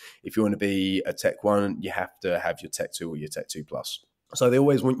 1. If you want to be a tech 1, you have to have your tech 2 or your tech 2 plus. So they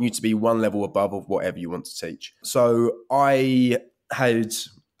always want you to be one level above of whatever you want to teach. So I had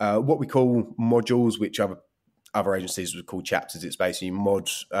what we call modules, which other agencies would call chapters. It's basically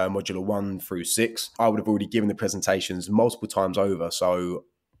modular 1 through 6. I would have already given the presentations multiple times over, so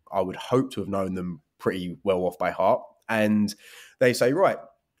I would hope to have known them pretty well off by heart. And they say, right,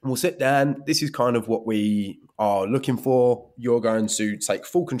 we'll sit down. This is kind of what we are looking for. You're going to take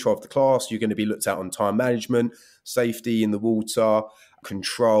full control of the class. You're going to be looked at on time management, safety in the water,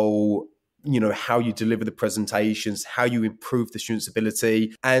 control, you know, how you deliver the presentations, how you improve the student's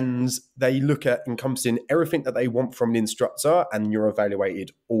ability. And they look at encompassing everything that they want from an instructor, and you're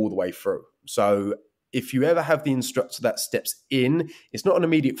evaluated all the way through. So if you ever have the instructor that steps in, it's not an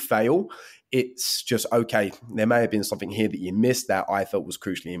immediate fail. It's just, okay, there may have been something here that you missed that I thought was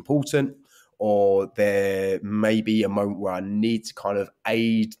crucially important, or there may be a moment where I need to kind of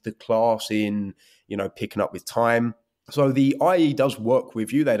aid the class in, you know, picking up with time. So the IE does work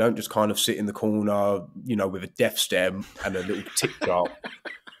with you. They don't just kind of sit in the corner, you know, with a death stare and a little tick chart,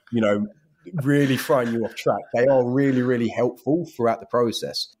 you know, really throwing you off track. They are really, really helpful throughout the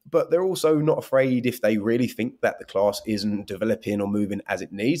process. But they're also not afraid, if they really think that the class isn't developing or moving as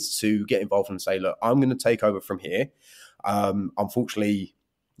it needs, to get involved and say, look, I'm going to take over from here. Unfortunately,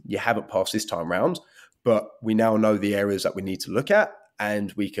 you haven't passed this time round, but we now know the areas that we need to look at,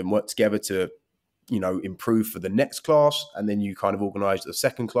 and we can work together to, you know, improve for the next class. And then you kind of organize the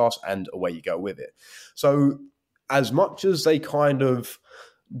second class, and away you go with it. So as much as they kind of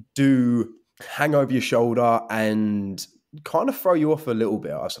do hang over your shoulder and kind of throw you off a little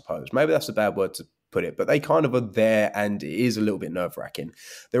bit, I suppose. Maybe that's a bad word to put it, but they kind of are there, and it is a little bit nerve-wracking.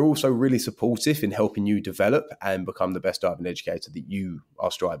 They're also really supportive in helping you develop and become the best diving educator that you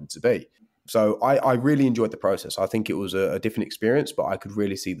are striving to be. So I really enjoyed the process. I think it was a different experience, but I could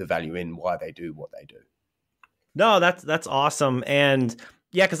really see the value in why they do what they do. No, that's awesome. And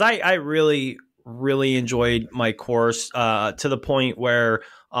yeah, because I really enjoyed my course to the point where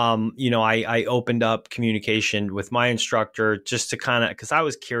you know, I opened up communication with my instructor just to kind of, because I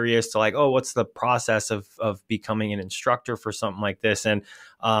was curious to like, oh, what's the process of becoming an instructor for something like this, and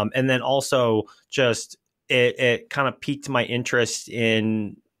then also just it kind of piqued my interest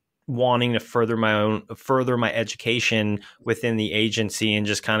in wanting to further my education within the agency, and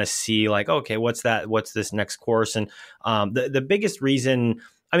just kind of see like, okay, what's this next course. And the biggest reason,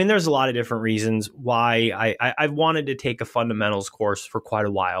 I mean, there's a lot of different reasons why I've wanted to take a fundamentals course for quite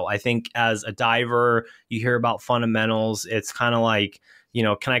a while. I think as a diver, you hear about fundamentals. It's kind of like, you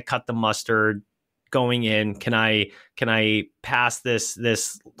know, can I cut the mustard going in? Can I pass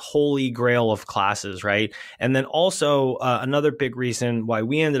this holy grail of classes, right? And then also another big reason why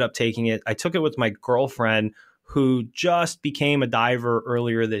we ended up taking it, I took it with my girlfriend, who just became a diver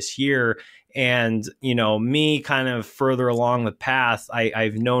earlier this year. And, you know, me kind of further along the path,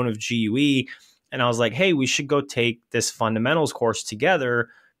 I've known of GUE, and I was like, hey, we should go take this fundamentals course together,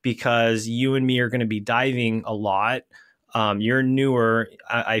 because you and me are going to be diving a lot. You're newer.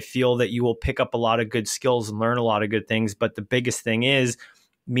 I feel that you will pick up a lot of good skills and learn a lot of good things. But the biggest thing is,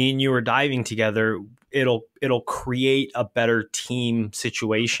 me and you are diving together. It'll create a better team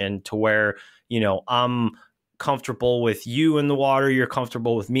situation to where, you know, I'm comfortable with you in the water, you're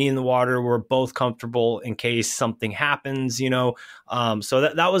comfortable with me in the water, we're both comfortable in case something happens, you know. So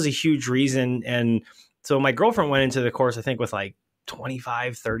that was a huge reason. And so my girlfriend went into the course, I think, with like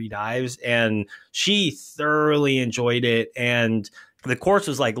 25, 30 dives, and she thoroughly enjoyed it. And the course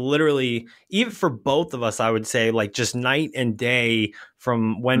was like literally, even for both of us, I would say like just night and day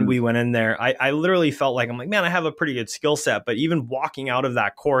from when we went in there. I literally felt like, I'm like, man, I have a pretty good skill set. But even walking out of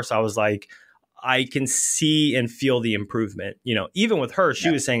that course, I was like, I can see and feel the improvement. You know, even with her,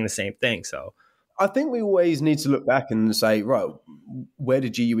 she was saying the same thing. So I think we always need to look back and say, right, where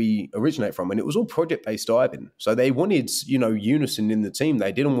did GUE originate from? And it was all project-based diving. So they wanted, unison in the team.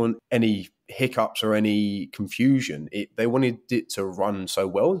 They didn't want any hiccups or any confusion. They wanted it to run so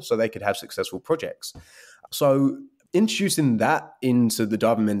well so they could have successful projects. So introducing that into the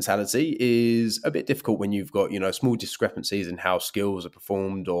diving mentality is a bit difficult when you've got, small discrepancies in how skills are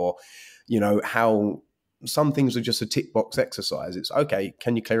performed, or, how some things are just a tick box exercise. It's okay,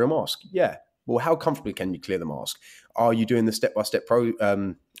 can you clear a mask? Yeah. Well, how comfortably can you clear the mask? Are you doing the step-by-step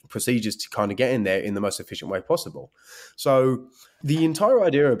procedures to kind of get in there in the most efficient way possible? So the entire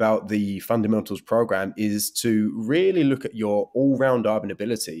idea about the fundamentals program is to really look at your all-round diving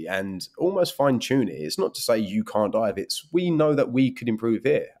ability and almost fine-tune it. It's not to say you can't dive. It's we know that we could improve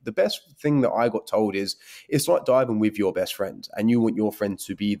here. The best thing that I got told is it's like diving with your best friend, and you want your friend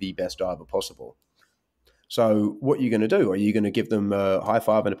to be the best diver possible. So what are you going to do? Are you going to give them a high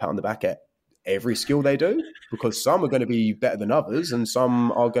five and a pat on the back at every skill they do? Because some are going to be better than others and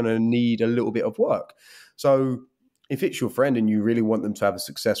some are going to need a little bit of work. So if it's your friend and you really want them to have a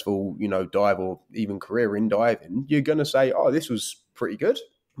successful, dive or even career in diving, you're going to say, oh, this was pretty good,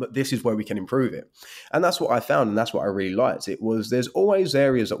 but this is where we can improve it. And that's what I found, and that's what I really liked. It was there's always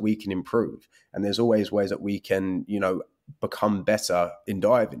areas that we can improve, and there's always ways that we can, become better in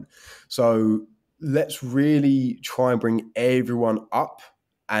diving. So let's really try and bring everyone up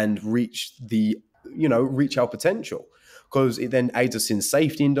and reach our potential, because it then aids us in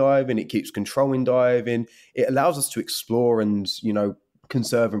safety in diving. It keeps control in diving. It allows us to explore and,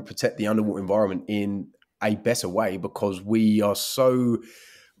 conserve and protect the underwater environment in a better way, because we are so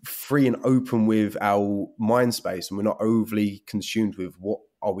free and open with our mind space and we're not overly consumed with what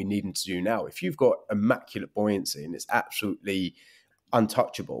are we needing to do now. If you've got immaculate buoyancy and it's absolutely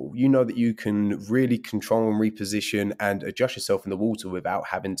untouchable, you know that you can really control and reposition and adjust yourself in the water without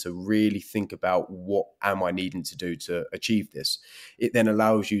having to really think about what am I needing to do to achieve this. It then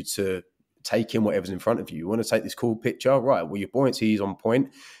allows you to take in whatever's in front of you. You want to take this cool picture, right? Well, your buoyancy is on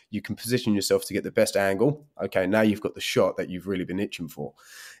point. You can position yourself to get the best angle. Okay, now you've got the shot that you've really been itching for.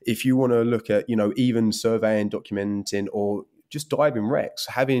 If you want to look at, even surveying, documenting, or just diving wrecks,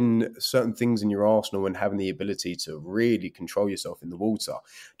 having certain things in your arsenal and having the ability to really control yourself in the water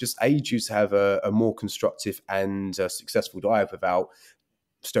just aids you to have a more constructive and successful dive without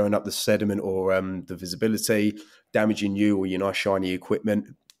stirring up the sediment or the visibility, damaging you or your nice shiny equipment,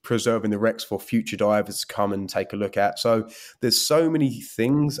 preserving the wrecks for future divers to come and take a look at. So there's so many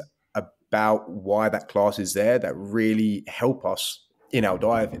things about why that class is there that really help us in our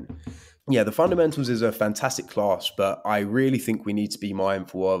diving. Yeah, the fundamentals is a fantastic class, but I really think we need to be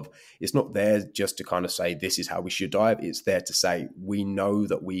mindful of it's not there just to kind of say this is how we should dive. It's there to say we know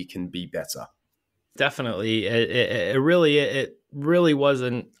that we can be better. Definitely, it really was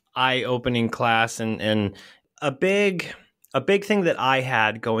an eye-opening class, and a big thing that I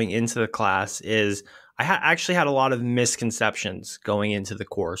had going into the class is I actually had a lot of misconceptions going into the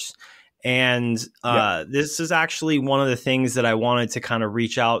course. And this is actually one of the things that I wanted to kind of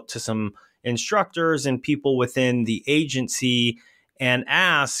reach out to some instructors and people within the agency and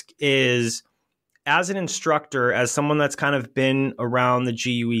ask is, as an instructor, as someone that's kind of been around the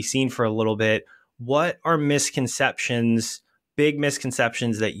GUE scene for a little bit, what are misconceptions, big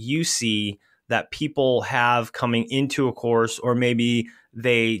misconceptions that you see that people have coming into a course, or maybe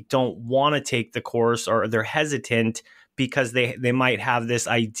they don't want to take the course or they're hesitant because they might have this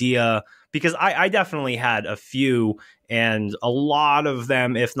idea? Because I definitely had a few, and a lot of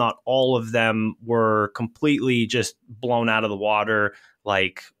them, if not all of them, were completely just blown out of the water.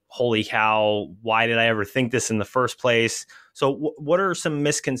 Like, holy cow, why did I ever think this in the first place? So what are some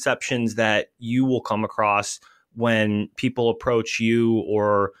misconceptions that you will come across when people approach you,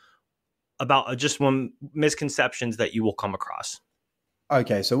 or about just one misconceptions that you will come across?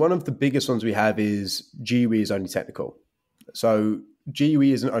 Okay, so one of the biggest ones we have is GUE is only technical. So GUE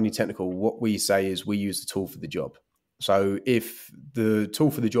isn't only technical. What we say is we use the tool for the job. So if the tool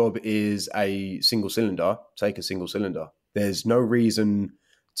for the job is a single cylinder, take a single cylinder. There's no reason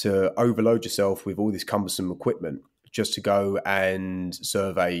to overload yourself with all this cumbersome equipment just to go and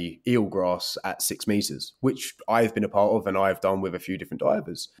survey eelgrass at 6 meters, which I've been a part of and I've done with a few different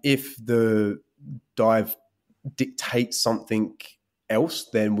divers. If the dive dictates something else,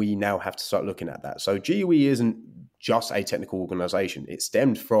 then we now have to start looking at that. So GUE isn't just a technical organization. It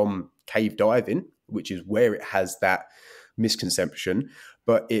stemmed from cave diving, which is where it has that misconception,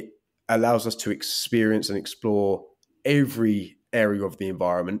 but it allows us to experience and explore every area of the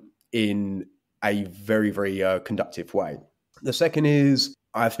environment in a very, very conductive way. The second is,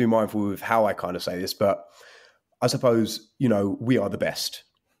 I have to be mindful of how I kind of say this, but I suppose, we are the best.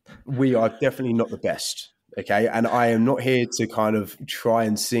 We are definitely not the best. Okay. And I am not here to kind of try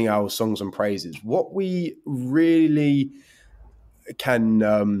and sing our songs and praises. What we really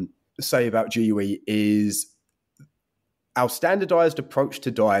can say about GUE is our standardized approach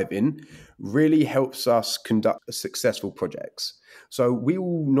to diving really helps us conduct successful projects. So we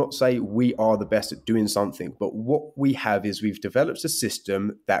will not say we are the best at doing something, but what we have is we've developed a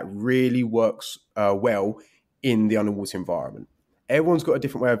system that really works well in the underwater environment. Everyone's got a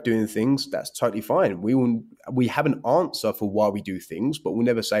different way of doing things. That's totally fine. We have an answer for why we do things, but we'll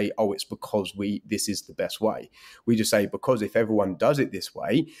never say, oh, it's because this is the best way. We just say, because if everyone does it this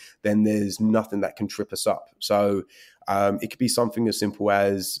way, then there's nothing that can trip us up. So it could be something as simple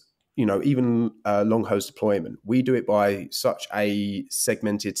as, even long hose deployment. We do it by such a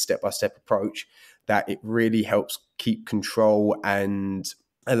segmented step-by-step approach that it really helps keep control and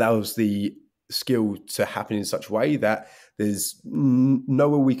allows the skill to happen in such a way that there's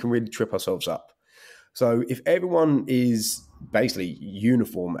nowhere we can really trip ourselves up. So if everyone is basically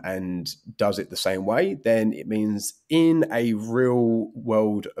uniform and does it the same way, then it means in a real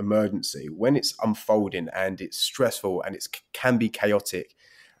world emergency, when it's unfolding and it's stressful and it can be chaotic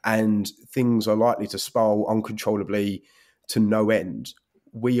and things are likely to spiral uncontrollably to no end,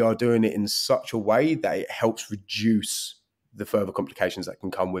 we are doing it in such a way that it helps reduce the further complications that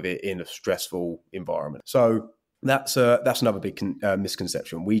can come with it in a stressful environment. So that's another big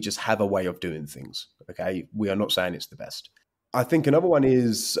misconception. We just have a way of doing things. Okay, we are not saying it's the best. I think another one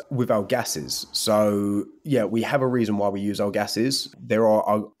is with our gases. So yeah, we have a reason why we use our gases. There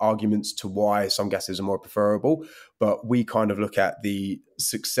are arguments to why some gases are more preferable, but we kind of look at the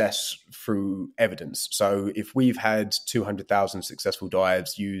success through evidence. So if we've had 200,000 successful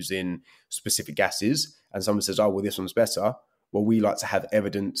dives using specific gases and someone says, oh, well, this one's better, well, we like to have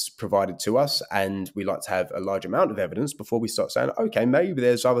evidence provided to us, and we like to have a large amount of evidence before we start saying, okay, maybe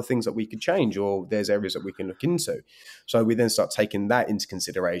there's other things that we could change, or there's areas that we can look into. So we then start taking that into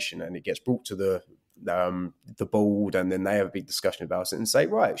consideration, and it gets brought to the board, and then they have a big discussion about it and say,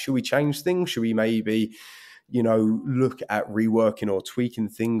 right, should we change things? Should we maybe, look at reworking or tweaking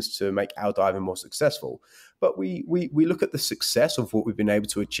things to make our diving more successful? But we look at the success of what we've been able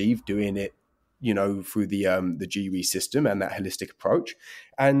to achieve doing it, through the GUE system and that holistic approach.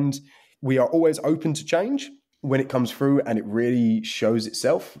 And we are always open to change when it comes through and it really shows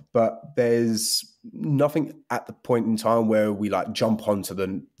itself. But there's nothing at the point in time where we jump onto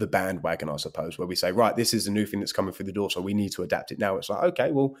the bandwagon, I suppose, where we say, right, this is a new thing that's coming through the door, so we need to adapt it now. It's like,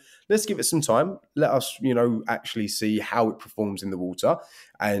 okay, well, let's give it some time. Let us, actually see how it performs in the water.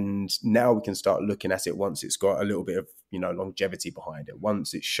 And now we can start looking at it once it's got a little bit of, longevity behind it,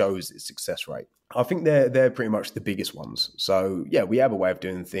 once it shows its success rate. I think they're pretty much the biggest ones. So yeah, we have a way of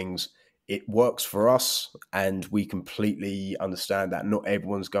doing things. It works for us, and we completely understand that not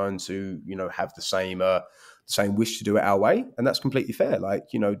everyone's going to, have the same wish to do it our way, and that's completely fair.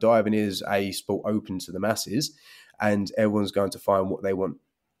 Diving is a sport open to the masses, and everyone's going to find what they want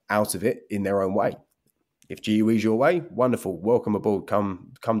out of it in their own way. If GUE is your way, wonderful, welcome aboard.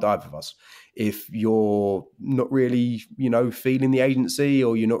 Come dive with us. If you're not really, feeling the agency,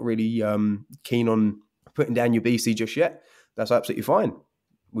 or you're not really keen on putting down your BC just yet, that's absolutely fine.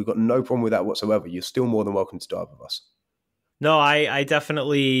 We've got no problem with that whatsoever. You're still more than welcome to dive with us. No, I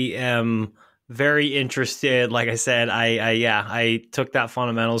definitely am very interested. Like I said, I took that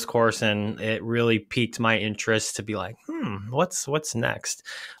fundamentals course, and it really piqued my interest to be like, what's next?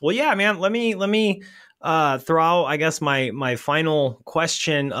 Well, yeah, man, let me throw out, I guess, my final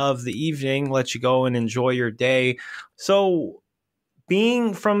question of the evening, let you go and enjoy your day. So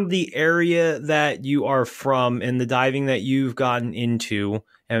being from the area that you are from and the diving that you've gotten into,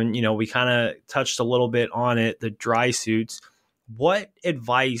 and, we kind of touched a little bit on it, the dry suits, what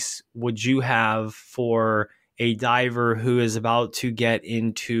advice would you have for a diver who is about to get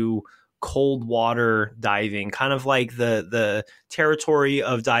into cold water diving, kind of like the territory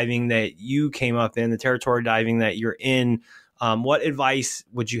of diving that you came up in, the territory diving that you're in? What advice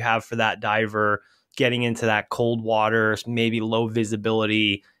would you have for that diver getting into that cold water, maybe low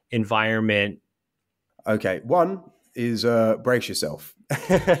visibility environment? Okay, one is brace yourself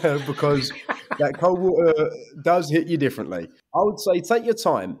because that cold water does hit you differently. I would say take your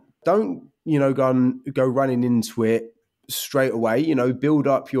time. Don't go running into it straight away. Build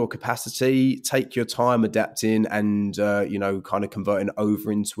up your capacity, take your time adapting and, kind of converting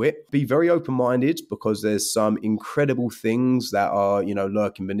over into it. Be very open-minded, because there's some incredible things that are,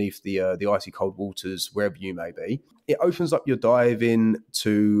 lurking beneath the icy cold waters, wherever you may be. It opens up your diving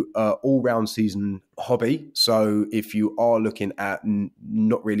to all-round season hobby. So if you are looking at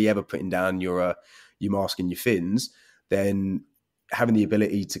not really ever putting down your mask and your fins, then having the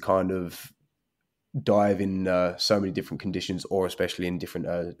ability to kind of dive in so many different conditions, or especially in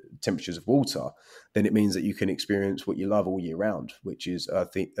different temperatures of water, then it means that you can experience what you love all year round, which is a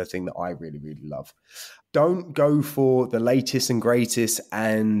thing that I really, really love. Don't go for the latest and greatest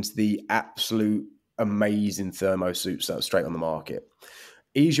and the absolute amazing thermo suits that are straight on the market.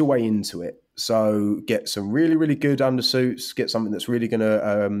 Ease your way into it. So get some really, really good undersuits, get something that's really going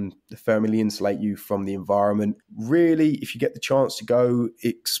to thermally insulate you from the environment. Really, if you get the chance to go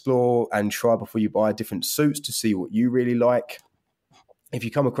explore and try before you buy different suits to see what you really like. If you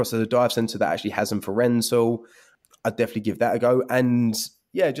come across a dive center that actually has them for rental, I'd definitely give that a go. And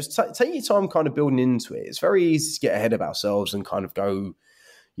yeah, just take your time kind of building into it. It's very easy to get ahead of ourselves and kind of go,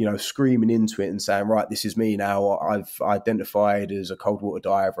 screaming into it and saying, right, this is me now. I've identified as a cold water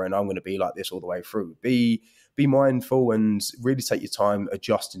diver and I'm going to be like this all the way through. Be mindful and really take your time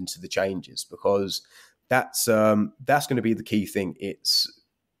adjusting to the changes, because that's going to be the key thing. It's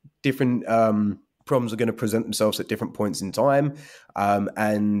different problems are going to present themselves at different points in time.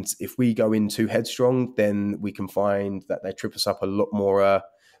 And if we go in too headstrong, then we can find that they trip us up a lot more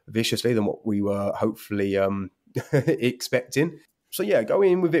viciously than what we were hopefully expecting. So yeah, go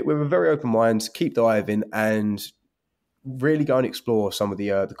in with it with a very open mind, keep diving, and really go and explore some of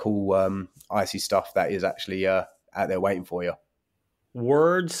the cool icy stuff that is actually out there waiting for you.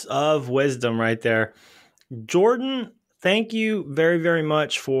 Words of wisdom right there. Jordan, thank you very, very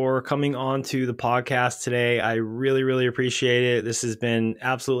much for coming on to the podcast today. I really, really appreciate it. This has been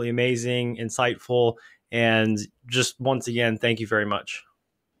absolutely amazing, insightful, and just once again, thank you very much.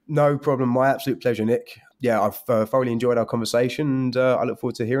 No problem. My absolute pleasure, Nick. Yeah, I've thoroughly enjoyed our conversation, and I look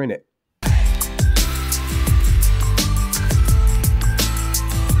forward to hearing it.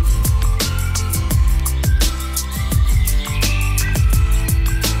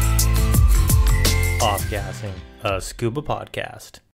 Offgassing, a scuba podcast.